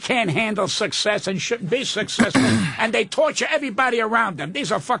really can't handle success and shouldn't be successful, and they torture everybody around them.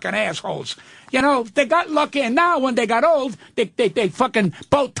 These are fucking assholes. You know, they got lucky, and now when they got old, they fucking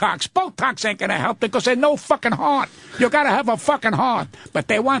Botox. Botox ain't gonna help because there's no fucking heart. You gotta have a fucking heart, but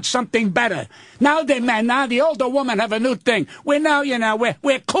they want something better. Now the older women have a new thing. We're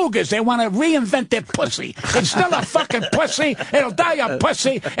cougars. They want to reinvent their pussy. It's still a fucking pussy. It'll die a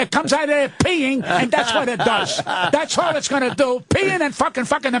pussy. It comes out of there peeing, and that's what it does. That's all it's gonna do. Peeing and fucking and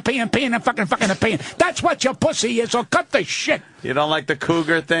peeing and fucking and peeing. That's what your pussy is, so cut the shit. You don't like the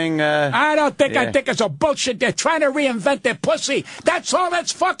cougar thing? I don't think. I think it's a bullshit. They're trying to reinvent their pussy. That's all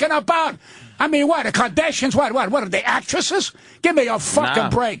it's fucking about. I mean, what? The Kardashians? What are they, actresses? Give me a fucking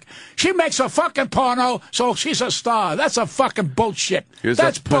break. She makes a fucking porno, so she's a star. That's a fucking bullshit.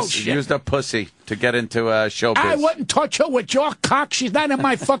 That's bullshit. Used a pussy to get into showbiz. I wouldn't touch her with your cock. She's not in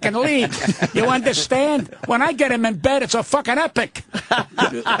my fucking league. You understand? When I get him in bed, it's a fucking epic.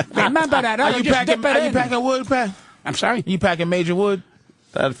 Remember that? Are you packing wood, Pat? I'm sorry? You packing major wood?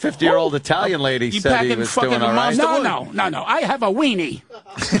 That 50-year-old Italian lady said he was doing all right. No. I have a weenie.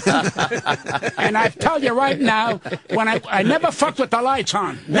 And I tell you right now, when I never fucked with the lights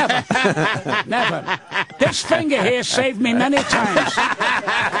on. Never. Never. This finger here saved me many times.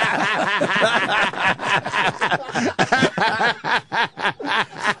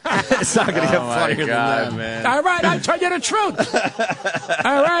 It's not going to get funnier than that, man. All right, I'll tell you the truth.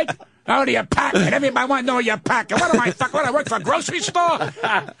 All right? Oh, you're packing. Everybody want to know you're packing. What am I fucking? What, I work for a grocery store?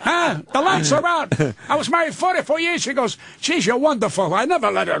 Huh? The lights are out. I was married 44 years. She goes, geez, you're wonderful. I never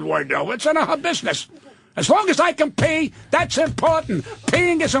let her word know. It's none of her business. As long as I can pee, that's important.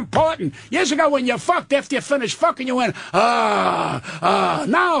 Peeing is important. Years ago when you fucked, after you finished fucking, you went,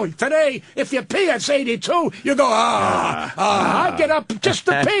 Now, today, if you pee, it's 82, you go, I get up just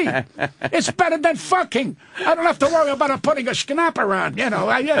to pee. It's better than fucking. I don't have to worry about her putting a schnapper around, you know.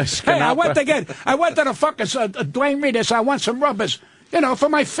 I went to the fucking Dwayne Reedus, I want some rubbers. You know, for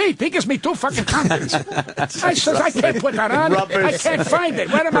my feet. He gives me 2 fucking condoms. I says, I can't put that on. Rubbers. I can't find it.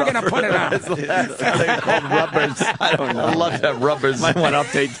 Where am I going to put it on? They're called rubbers. I don't know. I love that, rubbers. Might want to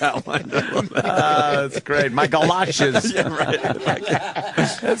update that one. That's great. My galoshes. Yeah, right.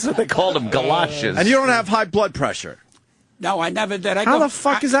 That's what they called them, galoshes. And you don't have high blood pressure. No, I never did. How the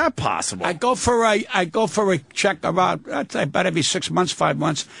fuck is that possible? I go for a check about every 6 months, 5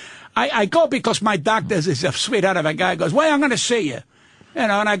 months. I go because my doctor is a sweetheart of a guy. Goes, well, I'm going to see you. You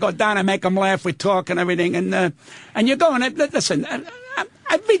know, and I go down and make them laugh. We talk and everything. And you go and listen,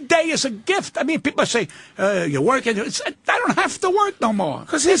 every day is a gift. I mean, people say, you're working. I don't have to work no more.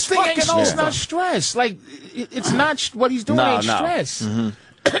 Because his thing ain't not stress. Like, it's not what he's doing ain't stress. Mm-hmm.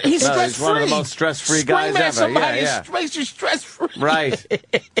 He's stress-free. He's one of the most stress-free guys ever. Somebody is stress-free. Right.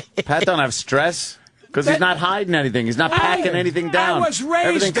 Pat don't have stress. Because he's not hiding anything. He's not packing anything down. I was raised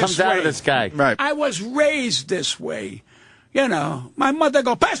Everything this comes way. out of this guy. Right. I was raised this way. You know, my mother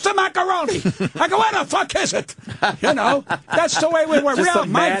go, pass the macaroni. I go, where the fuck is it? You know, that's the way we were.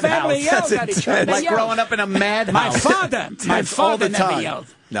 My family yelled at each other. Like growing up in a madhouse. My father never yelled.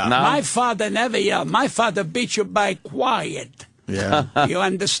 No. My father never yelled. My father beat you by quiet. Yeah. You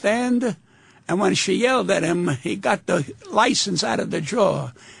understand? And when she yelled at him, he got the license out of the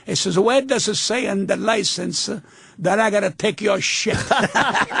drawer. He says, where does it say in the license that I got to take your shit?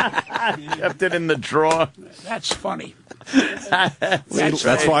 Kept it in the drawer. That's funny.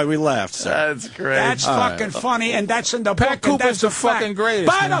 That's why we laughed, sir. That's great. That's fucking funny, and that's in the Pat book. Cooper's the fucking greatest.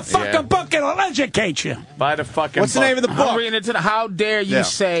 Buy the fucking book, it'll educate you. Buy the fucking What's the name of the book? I'm reading it to the How Dare You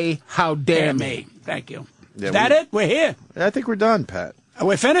Say, How Dare Me. Thank you. Yeah, Is that it? We're here. I think we're done, Pat. Are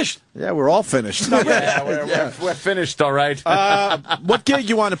we finished? Yeah, we're all finished. We're finished, all right. What gig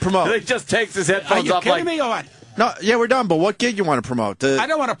you want to promote? He just takes his Are headphones you off kidding like... me or what? No, yeah, we're done. But what gig you want to promote? I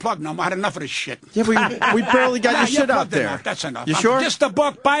don't want to plug no more. I had enough of this shit. Yeah, we barely got your shit out there. Enough. That's enough. You sure? Just the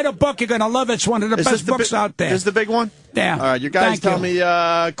book. Buy the book. You're going to love it. It's one of the best books out there. Is the big one? Yeah. All right, you guys tell me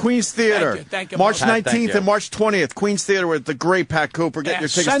Queens Theater. Thank you, March Pat, 19th and March 20th. Queens Theater with the great Pat Cooper. Get your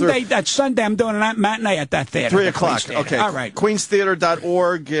tickets through. That's Sunday. I'm doing a matinee at that theater. 3 o'clock. Okay. All right.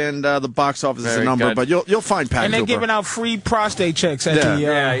 Queenstheater.org, and the box office is a number, but you'll find Pat And Cooper. they're giving out free prostate checks at the...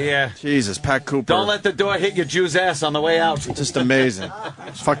 Yeah. Jesus, Pat Cooper. Don't let the door hit your Jew's ass on the way out. Just amazing.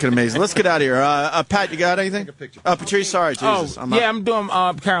 Fucking amazing. Let's get out of here. Pat, you got anything? Patrice, sorry. Jesus. I'm doing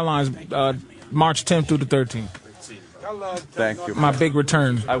Caroline's March 10th through the 13th. Thank you. My big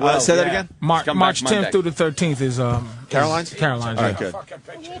return. I will. Say that again? March 10th through the 13th is Caroline's? Caroline's. All right, good.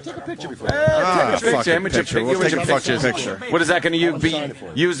 Take a picture before. We'll take a fucking picture. What is that going to be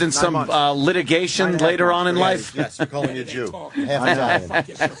used in some litigation later on in life? Yes, we're calling you a Jew. Half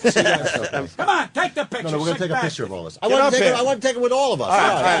Italian. Come on, take the picture. No, we're going to take a picture of all this. I up want here. to take it with all of us.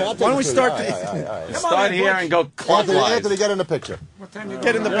 Why don't we start? Start here and go clockwise. Anthony, get in the picture.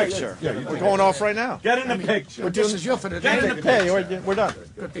 Get in the picture. We're going off right now. Get in the picture. This is you for the day. Hey, we're done.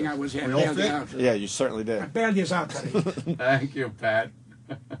 Good thing I was here. Bailed you out. Yeah, you certainly I did. bailed you out, buddy. Thank you, Pat.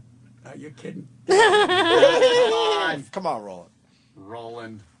 Are you kidding? Come on, Roland.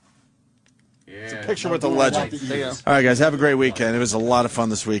 Roland. Yeah. Picture with the legend. All right, guys, have a great weekend. It was a lot of fun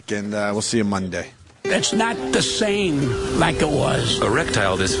this weekend. We'll see you Monday. It's not the same like it was.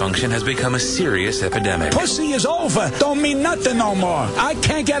 Erectile dysfunction has become a serious epidemic. Pussy is over. Don't mean nothing no more. I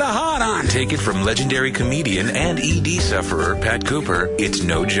can't get a hard on. Take it from legendary comedian and ED sufferer Pat Cooper, it's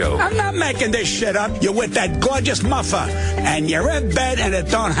no joke. I'm not making this shit up. You're with that gorgeous muffer, and you're in bed, and it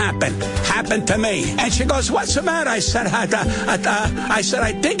don't happen. Happened to me. And she goes, "What's the matter?" I said,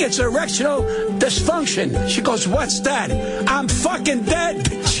 I think it's erectile dysfunction. She goes, "What's that?" "I'm fucking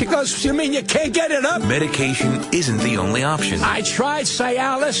dead." She goes, "You mean you can't get it up?" Medication isn't the only option. I tried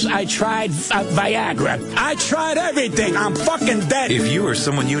Cialis. I tried Viagra. I tried everything. I'm fucking dead. If you or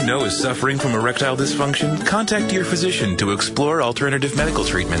someone you know is suffering from erectile dysfunction, contact your physician to explore alternative medical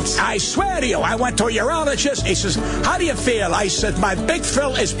treatments. I swear to you, I went to a urologist. He says, "How do you feel?" I said, "My big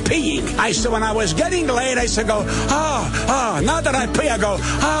thrill is peeing." I said, when I was getting laid, I said, now that I pee, I go,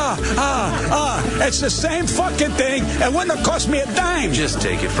 It's the same fucking thing. It wouldn't have cost me a dime. Just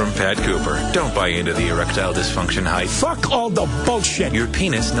take it from Pat Cooper. Don't buy into the erectile dysfunction hype. Fuck all the bullshit. Your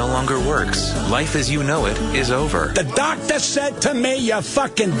penis no longer works. Life as you know it is over. The doctor said to me, "You're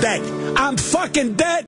fucking dead." I'm fucking dead.